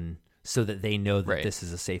someone so that they know that this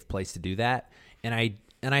is a safe place to do that. And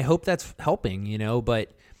I hope that's helping, you know,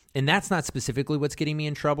 and that's not specifically what's getting me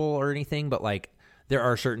in trouble or anything, but like there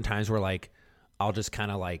are certain times where like I'll just kind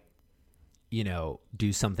of like, you know,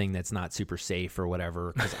 do something that's not super safe or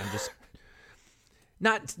whatever, because I'm just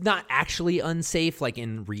not actually unsafe like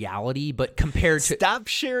in reality, but compared to Stop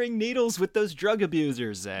sharing needles with those drug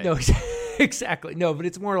abusers, Zach. No, exactly. No, but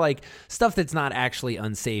it's more like stuff that's not actually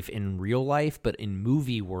unsafe in real life, but in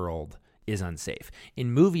movie world is unsafe.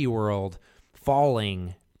 In movie world,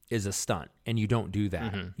 falling is a stunt, and you don't do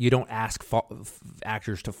that. Mm-hmm. You don't ask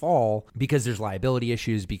actors to fall because there's liability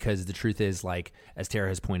issues, because the truth is, like, as Tara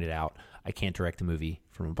has pointed out, I can't direct a movie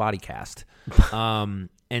from a body cast.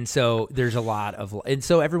 And so there's a lot of, and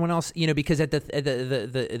so everyone else, you know, because at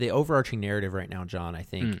the overarching narrative right now, John, I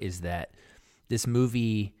think is that this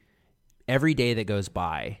movie, every day that goes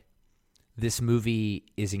by, this movie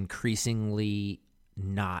is increasingly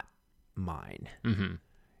not mine. Mm-hmm.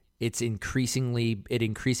 It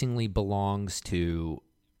increasingly belongs to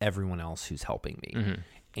everyone else who's helping me.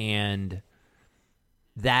 Mm-hmm. And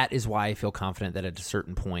that is why I feel confident that at a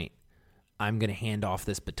certain point, I'm going to hand off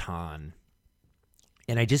this baton.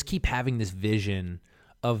 And I just keep having this vision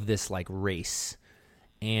of this like race,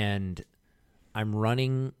 and I'm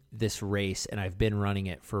running this race, and I've been running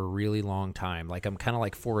it for a really long time. Like I'm kind of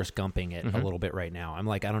like Forrest Gumping it a little bit right now. I'm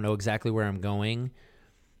like, I don't know exactly where I'm going,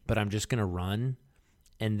 but I'm just going to run.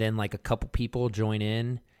 And then like a couple people join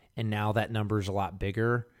in, and now that number's a lot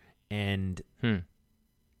bigger. And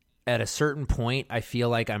at a certain point, I feel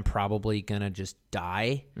like I'm probably going to just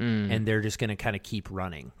die, and they're just going to kind of keep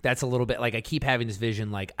running. That's a little bit like I keep having this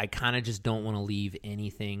vision, like I kind of just don't want to leave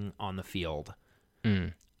anything on the field,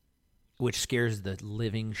 which scares the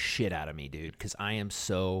living shit out of me, dude, because I am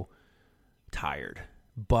so tired.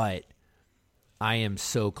 But I am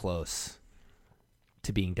so close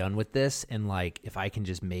to being done with this, and like if I can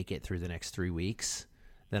just make it through the next 3 weeks,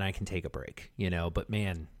 then I can take a break, you know? But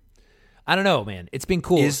man, I don't know, man. It's been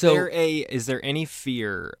cool. Is there any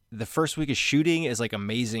fear? The first week of shooting is like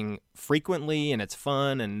amazing frequently, and it's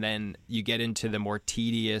fun, and then you get into the more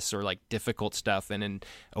tedious or like difficult stuff, and in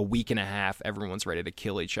a week and a half, everyone's ready to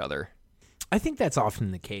kill each other. I think that's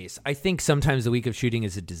often the case. I think sometimes the week of shooting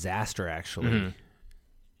is a disaster, actually,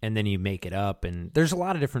 and then you make it up, and there's a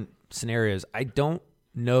lot of different scenarios. I don't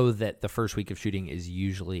know that the first week of shooting is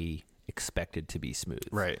usually expected to be smooth.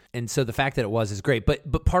 Right. And so the fact that it was is great.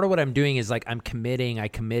 But part of what I'm doing is like I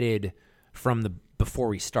committed from before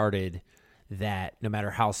we started that no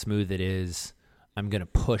matter how smooth it is, I'm going to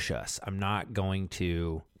push us. I'm not going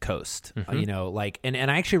to coast. You know, like and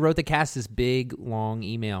I actually wrote the cast this big long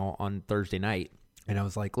email on Thursday night, and I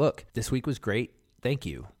was like, look, this week was great. Thank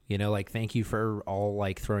you. You know, like thank you for all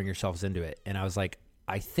like throwing yourselves into it. And I was like,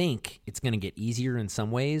 I think it's going to get easier in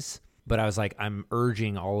some ways. But I was like, I'm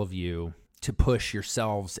urging all of you to push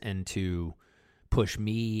yourselves and to push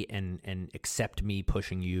me and accept me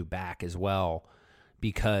pushing you back as well.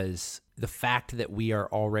 Because the fact that we are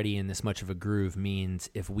already in this much of a groove means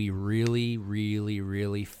if we really, really,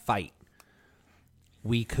 really fight,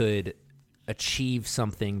 we could achieve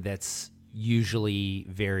something that's usually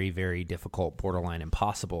very, very difficult, borderline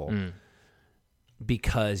impossible.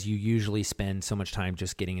 Because you usually spend so much time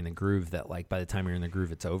just getting in the groove that like by the time you're in the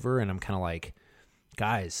groove, it's over. And I'm kind of like,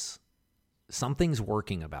 guys, something's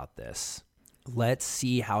working about this. Let's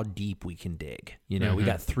see how deep we can dig. You know, we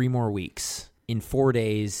got 3 more weeks in 4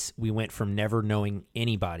 days, we went from never knowing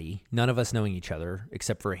anybody, none of us knowing each other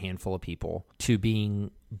except for a handful of people, to being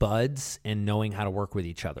buds and knowing how to work with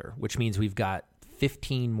each other, which means we've got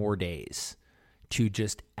 15 more days to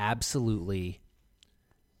just absolutely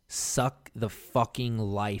suck the fucking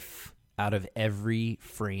life out of every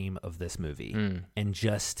frame of this movie and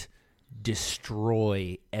just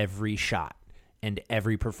destroy every shot and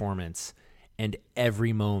every performance and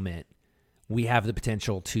every moment. We have the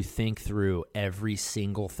potential to think through every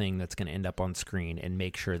single thing that's going to end up on screen and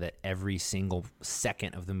make sure that every single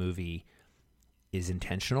second of the movie is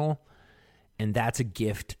intentional. And that's a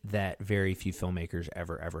gift that very few filmmakers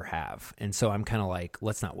ever have. And so I'm kind of like,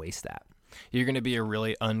 let's not waste that. You're going to be a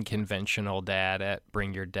really unconventional dad at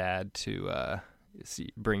Bring Your Dad to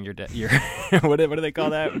bring your dad. What do they call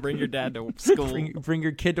that? Bring your dad to school. Bring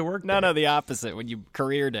your kid to work. No, the opposite. When you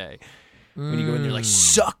career day, when you go in there, like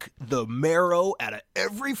suck the marrow out of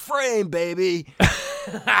every frame, baby.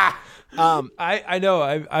 I know.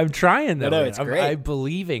 I'm trying though. No, it's great.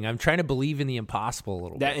 I'm trying to believe in the impossible a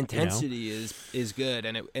little bit. That intensity is good,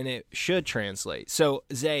 and it should translate. So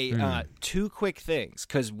Zay, 2 quick things,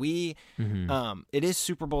 because it is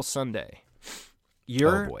Super Bowl Sunday.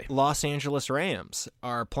 Your Los Angeles Rams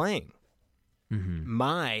are playing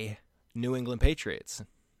my New England Patriots.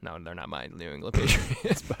 No, they're not my New England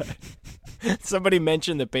Patriots, but somebody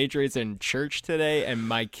mentioned the Patriots in church today, and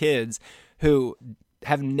my kids, who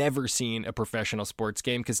have never seen a professional sports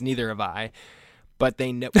game, because neither have I, but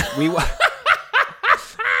they know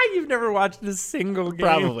You've never watched a single game.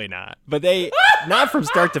 Probably not, but they not from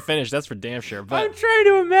start to finish. That's for damn sure. But I'm trying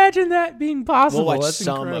to imagine that being possible. We'll watch That's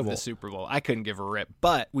some incredible. of the Super Bowl. I couldn't give a rip,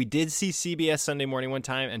 but we did see CBS Sunday Morning one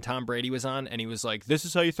time, and Tom Brady was on, and he was like, "This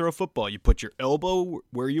is how you throw a football. You put your elbow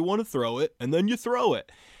where you want to throw it, and then you throw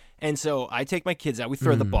it." And so I take my kids out. We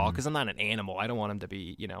throw the ball because I'm not an animal. I don't want them to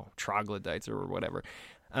be, troglodytes or whatever.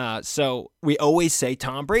 So we always say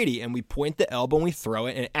Tom Brady, and we point the elbow and we throw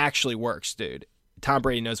it, and it actually works, dude. Tom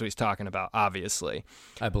Brady knows what he's talking about, obviously.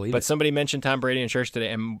 I believe But somebody mentioned Tom Brady in church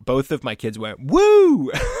today, and both of my kids went,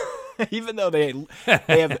 woo! Even though they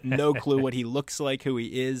have no clue what he looks like, who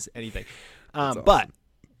he is, anything. Awesome. But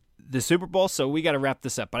the Super Bowl, so we got to wrap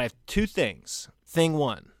this up. But I have 2 things. Thing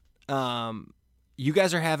 1, you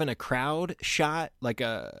guys are having a crowd shot, like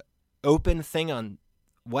a open thing on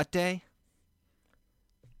what day?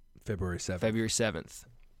 February 7th. February 7th.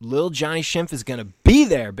 Lil Johnny Schimpf is going to be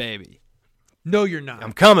there, baby. No, you're not.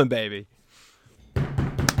 I'm coming, baby.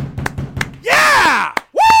 Yeah!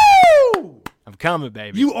 Woo! I'm coming,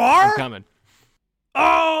 baby. You are? I'm coming.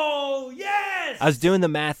 Oh, yes! I was doing the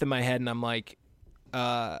math in my head, and I'm like,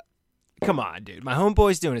 come on, dude. My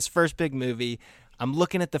homeboy's doing his first big movie. I'm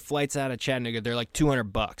looking at the flights out of Chattanooga. They're like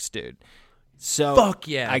 $200, dude. So fuck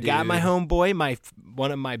yeah, I got dude. my homeboy,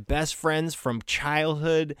 one of my best friends from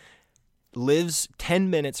childhood, lives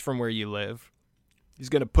 10 minutes from where you live. He's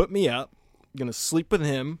going to put me up. Going to sleep with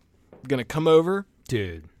him. Going to come over.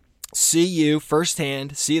 Dude. See you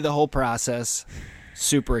firsthand. See the whole process.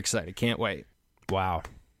 Super excited. Can't wait. Wow.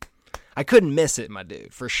 I couldn't miss it, my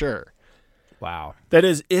dude, for sure. Wow. That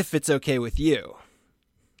is if it's okay with you.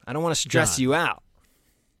 I don't want to stress John. you out.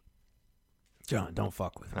 John, don't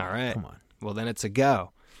fuck with me. All right. Come on. Well, then it's a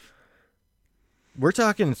go. We're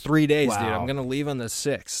talking 3 days, dude. Wow. I'm going to leave on the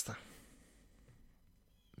 6th.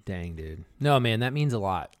 Dang, dude. No, man, that means a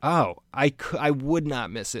lot. Oh, I would not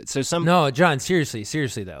miss it. So No, John, seriously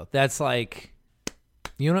though. That's like,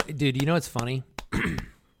 dude, you know what's funny?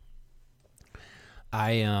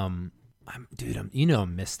 I'm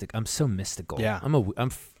mystic. I'm so mystical. Yeah.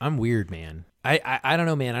 I'm weird, man. I don't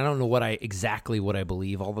know, man. I don't know exactly what I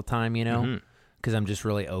believe all the time, because I'm just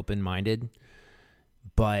really open-minded.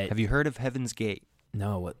 But have you heard of Heaven's Gate?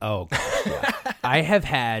 No. Oh, yeah.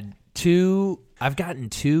 I've gotten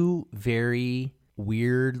 2 very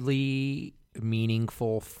weirdly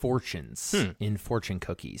meaningful fortunes in fortune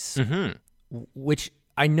cookies, which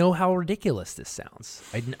I know how ridiculous this sounds.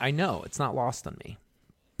 I know it's not lost on me,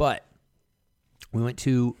 but we went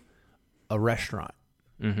to a restaurant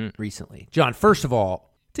recently. John, first of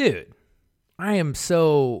all, dude, I am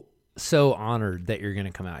so honored that you're going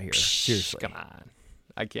to come out here. Seriously. Come on.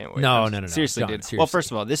 I can't wait. No. Seriously, John, dude. seriously. Well,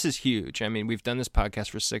 first of all, this is huge. I mean, we've done this podcast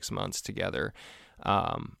for 6 months together.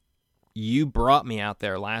 You brought me out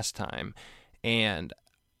there last time, and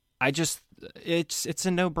it's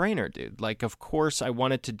a no-brainer, dude. Like, of course I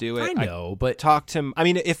wanted to do it. I know, but talk to him. I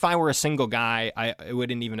mean, if I were a single guy, it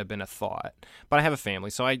wouldn't even have been a thought. But I have a family,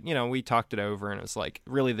 so we talked it over, and it was like,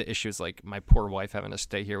 really the issue is like my poor wife having to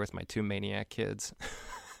stay here with my 2 maniac kids.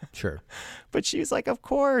 Sure. But she was like, of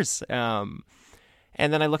course.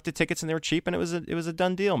 And then I looked at tickets, and they were cheap, and it was a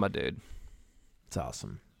done deal, my dude. It's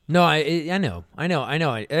awesome. No, I know.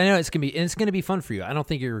 It's gonna be fun for you. I don't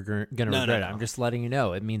think you're gonna regret it. I'm just letting you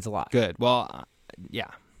know it means a lot. Good. Well, yeah.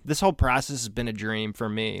 This whole process has been a dream for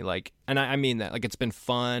me. Like, and I mean that. Like, it's been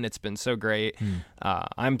fun. It's been so great.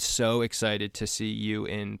 I'm so excited to see you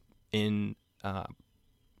in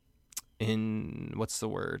what's the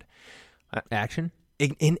word? Action.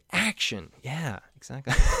 In action. Yeah,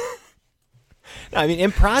 exactly. No, I mean,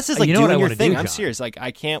 in process, like, you know doing your do, thing. John? I'm serious. Like,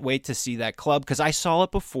 I can't wait to see that club because I saw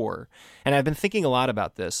it before, and I've been thinking a lot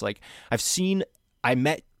about this. Like, I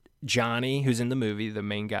met Johnny, who's in the movie, the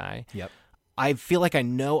main guy. Yep. I feel like I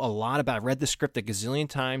know a lot about it. I read the script a gazillion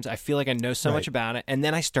times. I feel like I know so much about it. And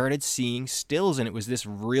then I started seeing stills, and it was this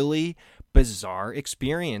really bizarre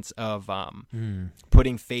experience of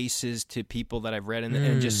putting faces to people that I've read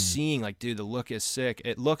and just seeing, like, dude, the look is sick.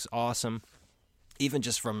 It looks awesome, even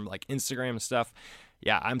just from, like, Instagram and stuff.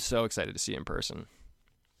 Yeah, I'm so excited to see it in person.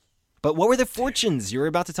 But what were the fortunes? You were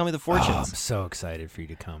about to tell me the fortunes. Oh, I'm so excited for you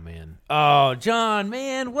to come, man. Oh, John,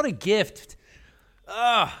 man, what a gift.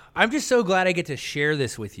 I'm just so glad I get to share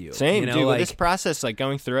this with you. Same, you know, dude. like, This process, like,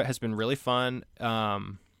 going through it has been really fun.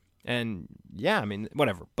 And yeah, I mean,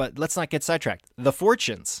 whatever. But let's not get sidetracked. The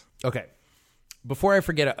fortunes. Okay. Before I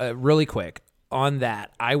forget, really quick on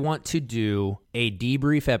that, I want to do a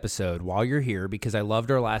debrief episode while you're here because I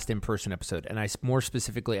loved our last in-person episode. And more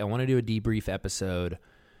specifically, I want to do a debrief episode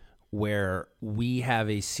where we have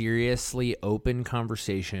a seriously open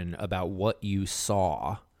conversation about what you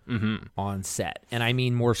saw on set. And I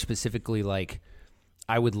mean more specifically, like,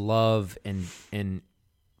 I would love and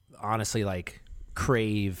honestly, like,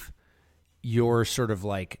 crave your sort of,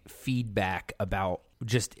 like, feedback about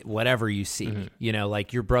just whatever you see. You know,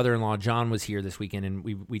 like, your brother-in-law John was here this weekend and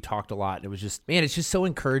we talked a lot. It was just, man, it's just so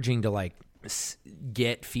encouraging to, like,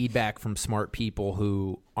 get feedback from smart people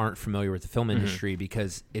who aren't familiar with the film industry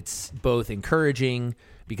because it's both encouraging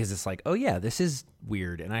because it's like, oh yeah, this is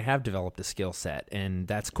weird and I have developed a skill set and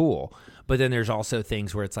that's cool. But then there's also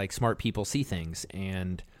things where it's like smart people see things,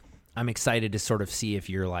 and I'm excited to sort of see if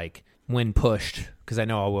you're, like, when pushed, because I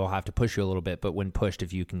know I will have to push you a little bit, but when pushed,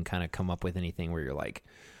 if you can kind of come up with anything where you're like,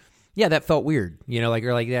 yeah, that felt weird, you know, like,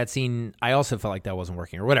 or like that scene, I also felt like that wasn't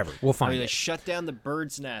working or whatever. We'll find it. Shut down the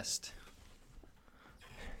bird's nest.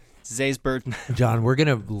 Zay's bird. John, we're going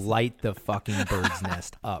to light the fucking bird's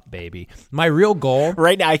nest up, baby. My real goal.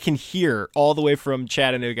 Right now, I can hear all the way from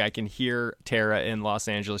Chattanooga. I can hear Tara in Los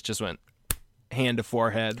Angeles just went hand to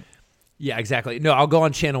forehead. Yeah, exactly. No, I'll go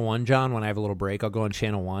on Channel 1, John, when I have a little break. I'll go on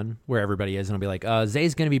Channel 1 where everybody is, and I'll be like,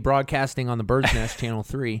 Zay's going to be broadcasting on the Bird's Nest, Channel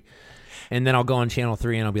 3. And then I'll go on Channel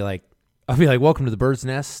 3 and I'll be like, welcome to the Bird's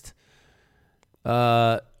Nest.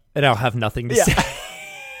 And I'll have nothing to say.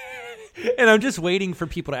 And I'm just waiting for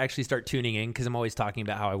people to actually start tuning in because I'm always talking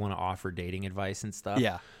about how I want to offer dating advice and stuff.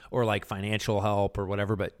 Yeah. Or, like, financial help or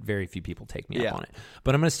whatever, but very few people take me up on it.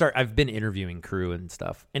 But I'm going to start. I've been interviewing crew and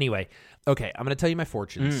stuff. Anyway, okay, I'm going to tell you my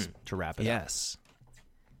fortunes to wrap it up. Yes.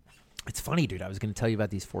 It's funny, dude. I was going to tell you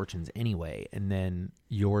about these fortunes anyway, and then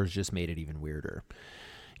yours just made it even weirder.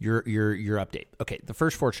 Your update. Okay, the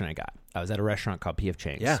first fortune I got, I was at a restaurant called P.F.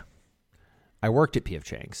 Chang's. Yeah. I worked at P.F.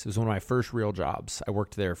 Chang's. It was one of my first real jobs. I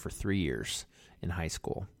worked there for 3 years in high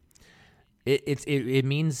school. It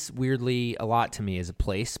means weirdly a lot to me as a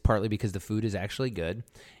place, partly because the food is actually good,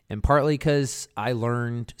 and partly because I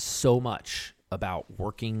learned so much about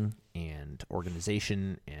working and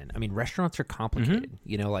organization. And I mean, restaurants are complicated.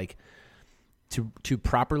 You know, like, to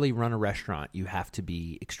properly run a restaurant, you have to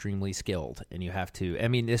be extremely skilled, and you have to. I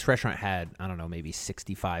mean, this restaurant had, I don't know, maybe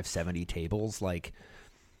 65, 70 tables, like.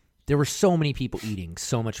 There were so many people eating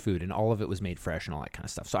so much food, and all of it was made fresh and all that kind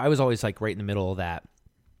of stuff. So I was always, like, right in the middle of that,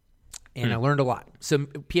 and I learned a lot. So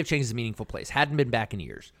P.F. Chang's is a meaningful place. Hadn't been back in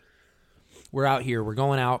years. We're out here. We're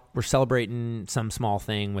going out. We're celebrating some small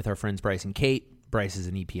thing with our friends Bryce and Kate. Bryce is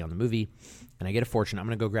an EP on the movie, and I get a fortune. I'm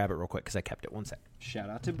going to go grab it real quick because I kept it. One sec. Shout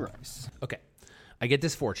out to Bryce. Okay. I get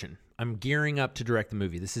this fortune. I'm gearing up to direct the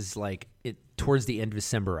movie. This is, like, towards the end of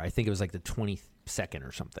December. I think it was, like, the 22nd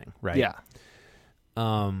or something, right? Yeah.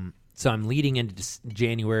 So I'm leading into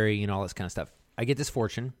January and all this kind of stuff. I get this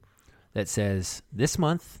fortune that says, this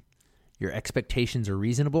month, your expectations are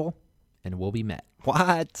reasonable and will be met.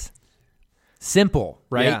 What? Simple,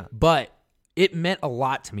 right? Yeah. But it meant a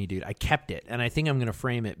lot to me, dude. I kept it, and I think I'm going to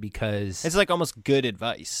frame it because... It's like almost good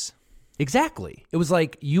advice. Exactly. It was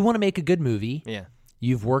like, you want to make a good movie. Yeah.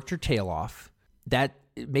 You've worked your tail off. That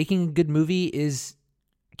making a good movie is...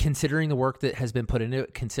 considering the work that has been put into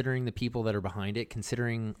it, considering the people that are behind it,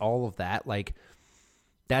 considering all of that, like,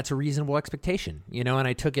 that's a reasonable expectation, you know? And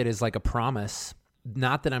I took it as, like, a promise,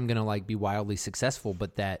 not that I'm going to, like, be wildly successful,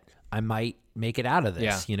 but that I might make it out of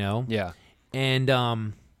this, you know? Yeah. And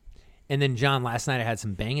then John, last night I had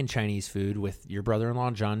some banging Chinese food with your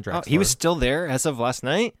brother-in-law, John Drexler. Oh, he was still there as of last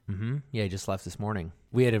night? Mm-hmm. Yeah, he just left this morning.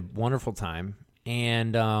 We had a wonderful time.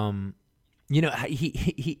 And,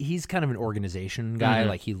 he's kind of an organization guy.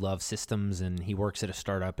 Like, he loves systems, and he works at a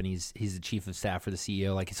startup, and he's the chief of staff for the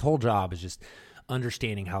CEO. Like, his whole job is just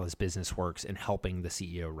understanding how this business works and helping the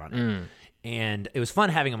CEO run it. And it was fun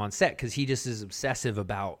having him on set because he just is obsessive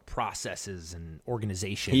about processes and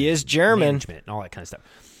organization. He is and German. Management and all that kind of stuff.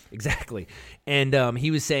 Exactly. And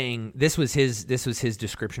he was saying this was his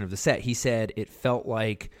description of the set. He said it felt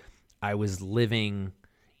like I was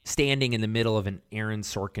standing in the middle of an Aaron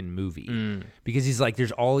Sorkin movie because he's like,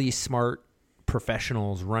 there's all these smart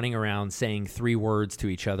professionals running around saying 3 words to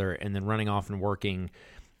each other and then running off and working,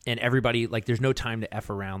 and everybody, like, there's no time to F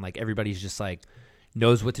around. Like, everybody's just like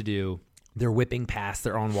knows what to do. They're whipping past,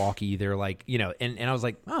 they're on walkie, they're like, and I was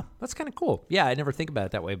like, oh, that's kind of cool. Yeah, I never think about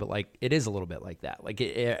it that way, but like, it is a little bit like that. Like,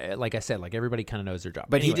 like I said, like, everybody kind of knows their job.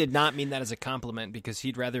 But anyway. He did not mean that as a compliment because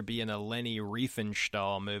he'd rather be in a Leni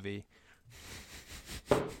Riefenstahl movie.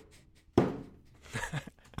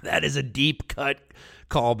 That is a deep cut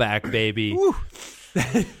callback, baby.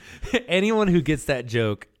 Anyone who gets that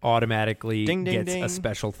joke automatically gets a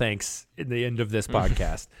special thanks in the end of this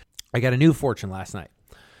podcast. I got a new fortune last night.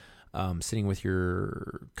 Sitting with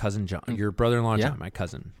your cousin John, your brother-in-law John, my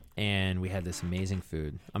cousin, and we had this amazing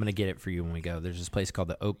food. I'm going to get it for you when we go. There's this place called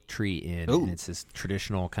the Oak Tree Inn, and it's this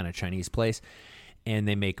traditional kind of Chinese place, and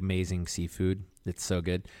they make amazing seafood. It's so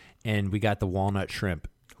good. And we got the walnut shrimp.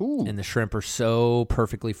 Ooh. And the shrimp are so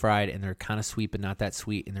perfectly fried, and they're kind of sweet but not that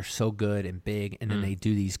sweet, and they're so good and big, and then they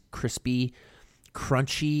do these crispy,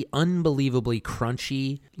 crunchy, unbelievably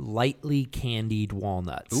crunchy, lightly candied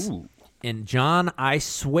walnuts. Ooh. And John, I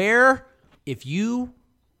swear, if you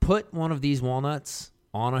put one of these walnuts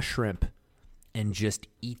on a shrimp and just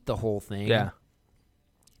eat the whole thing,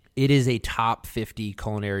 it is a top 50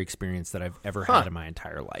 culinary experience that I've ever had in my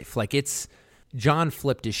entire life. Like, John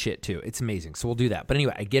flipped his shit too. It's amazing. So we'll do that. But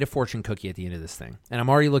anyway, I get a fortune cookie at the end of this thing. And I'm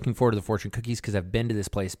already looking forward to the fortune cookies because I've been to this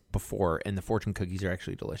place before, and the fortune cookies are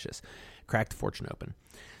actually delicious. Crack the fortune open.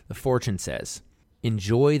 The fortune says,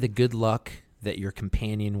 enjoy the good luck that your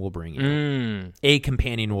companion will bring you. A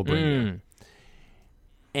companion will bring you.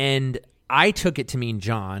 And I took it to mean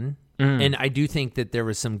John, and I do think that there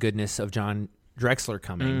was some goodness of John Drexler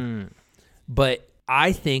coming. But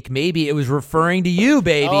I think maybe it was referring to you,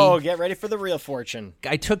 baby. Oh, get ready for the real fortune.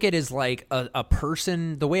 I took it as like a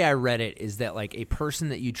person, the way I read it is that like a person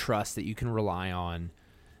that you trust, that you can rely on,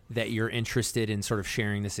 that you're interested in sort of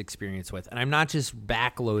sharing this experience with. And I'm not just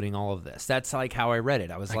backloading all of this. That's like how I read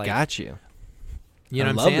it. I was like, I got you. You know I what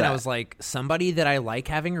I'm love saying? that. I was like, somebody that I like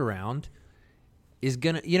having around is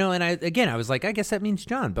gonna, and I was like, I guess that means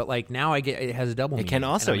John, but like now it has a double meaning. It can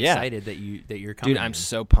also, and I'm excited that you're coming. Dude, I'm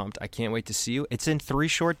so pumped. I can't wait to see you. It's in 3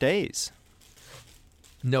 short days.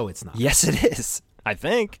 No, it's not. Yes, it is. I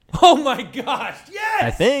think. Oh my gosh, yes!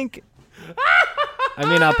 I think. I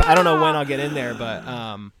mean, I don't know when I'll get in there, but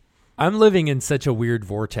I'm living in such a weird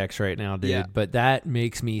vortex right now, dude. Yeah. But that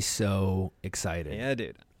makes me so excited. yeah,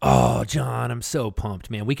 dude. Oh, John, I'm so pumped,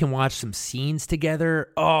 man. We can watch some scenes together.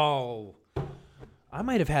 Oh, I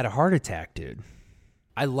might have had a heart attack, dude.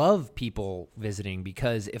 I love people visiting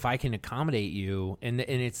because if I can accommodate you, and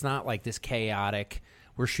it's not like this chaotic,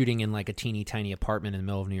 we're shooting in like a teeny tiny apartment in the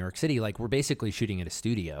middle of New York City. Like, we're basically shooting at a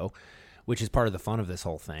studio, which is part of the fun of this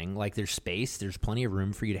whole thing. Like, there's space, there's plenty of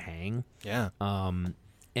room for you to hang. Yeah.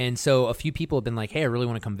 And so a few people have been like, hey, I really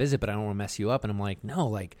want to come visit, but I don't want to mess you up. And I'm like, no,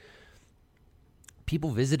 like,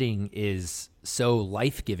 people visiting is so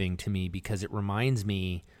life-giving to me because it reminds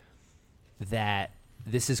me that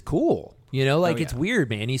this is cool. It's weird,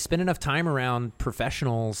 man. You spend enough time around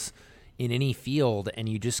professionals in any field and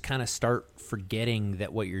you just kind of start forgetting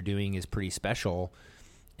that what you're doing is pretty special.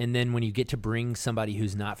 And then when you get to bring somebody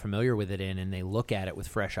who's not familiar with it in and they look at it with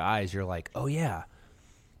fresh eyes, you're like, oh yeah,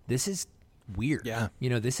 this is weird. Yeah.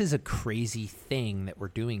 This is a crazy thing that we're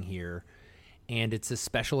doing here. And it's a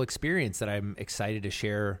special experience that I'm excited to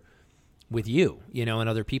share with you, and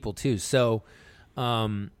other people too. So,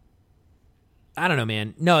 I don't know,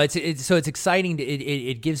 man. No, it's exciting.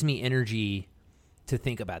 It gives me energy to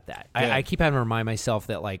think about that. I keep having to remind myself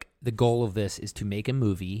that like the goal of this is to make a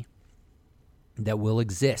movie that will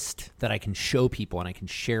exist, that I can show people and I can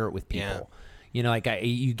share it with people. Yeah.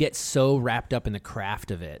 You get so wrapped up in the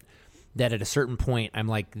craft of it that at a certain point I'm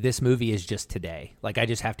like, this movie is just today. Like, I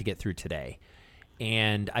just have to get through today.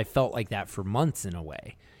 And I felt like that for months in a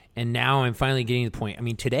way. And now I'm finally getting to the point. I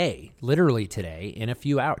mean, today, literally today, in a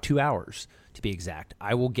few hours, 2 hours to be exact,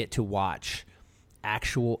 I will get to watch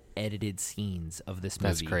actual edited scenes of this movie.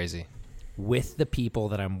 That's crazy. with the people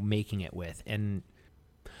that I'm making it with. And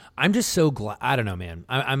I'm just so glad. I don't know, man.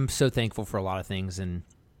 I'm so thankful for a lot of things, and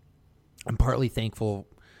I'm partly thankful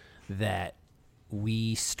that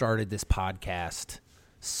we started this podcast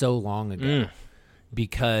so long ago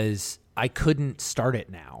because I couldn't start it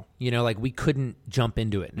now. You know, like we couldn't jump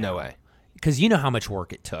into it now. No way. Because you know how much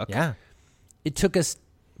work it took. Yeah. It took us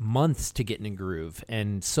months to get in a groove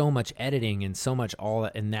and so much editing and so much all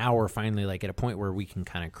that. And now we're finally like at a point where we can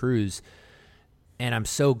kind of cruise. And I'm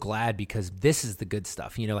so glad because this is the good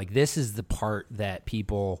stuff. You know, like this is the part that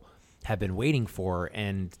people have been waiting for,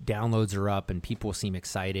 and downloads are up and people seem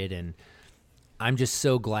excited. And I'm just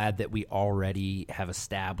so glad that we already have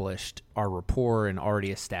established our rapport and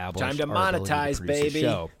already established time to our ability to monetize, produce a baby.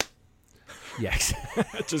 show. Yes.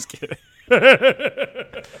 Just kidding.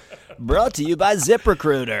 Brought to you by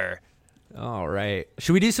ZipRecruiter. All right.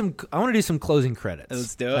 Should we do some? I want to do some closing credits.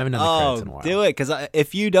 Let's do it. I haven't done the credits in a while. Do it, because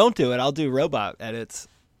if you don't do it, I'll do robot edits.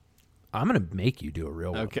 I'm going to make you do a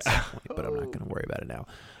real one Okay. at some point, but I'm not going to worry about it now.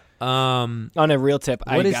 On a real tip,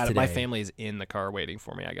 What is my today? family is in the car waiting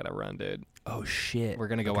for me. I got to run, dude. Oh, shit. We're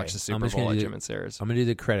going to go watch the I'm Super just gonna Bowl at do- Jim and Sarah's. I'm going to do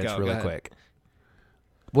the credits Go really ahead. quick.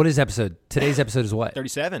 What is episode? Today's episode is what?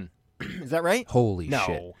 37. Is that right? Holy No.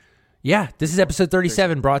 shit. Yeah, this is episode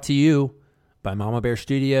 37, brought to you by Mama Bear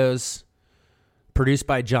Studios, produced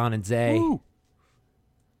by John and Zay. Woo.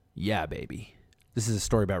 Yeah, baby. This is a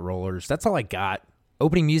story about rollers. That's all I got.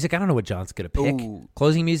 Opening music, I don't know what John's going to pick. Ooh.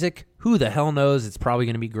 Closing music, who the hell knows? It's probably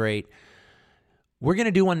going to be great. We're going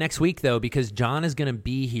to do one next week, though, because John is going to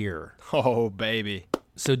be here. Oh, baby.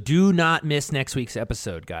 So do not miss next week's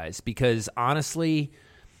episode, guys, because honestly,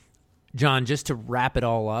 John, just to wrap it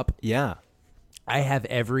all up, Yeah. I have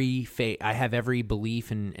every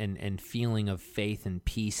belief and feeling of faith and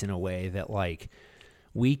peace in a way that, like,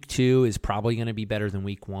 week 2 is probably going to be better than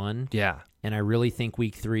week 1. Yeah. And I really think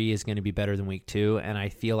week 3 is going to be better than week 2. And I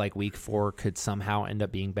feel like week 4 could somehow end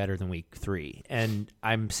up being better than week 3. And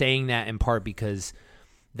I'm saying that in part because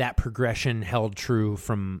that progression held true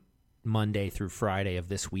from Monday through Friday of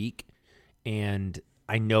this week. And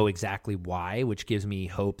I know exactly why, which gives me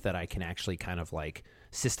hope that I can actually kind of like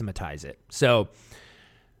systematize it. So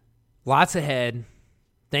lots ahead.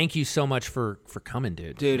 Thank you so much for coming,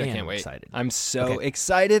 dude. Dude, Man, I can't I'm wait. excited. I'm so Okay.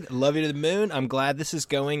 excited. Love you to the moon. I'm glad this is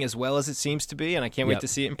going as well as it seems to be, and I can't wait Yep. to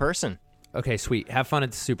see it in person. Okay, sweet. Have fun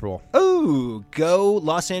at the Super Bowl. Ooh, go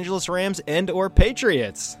Los Angeles Rams and or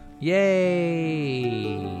Patriots.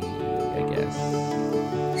 Yay! I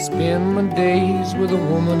guess. Spend my days with a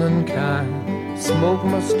woman unkind, smoke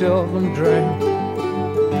my stuff and drink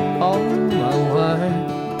all my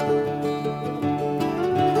wine.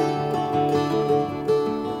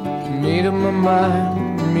 Made up my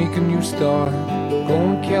mind, make a new start,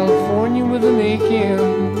 going to California with an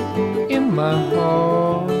aching in my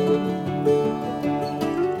heart.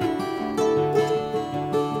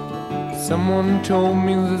 Someone told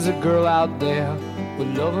me there's a girl out there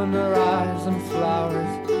with love in her eyes and flowers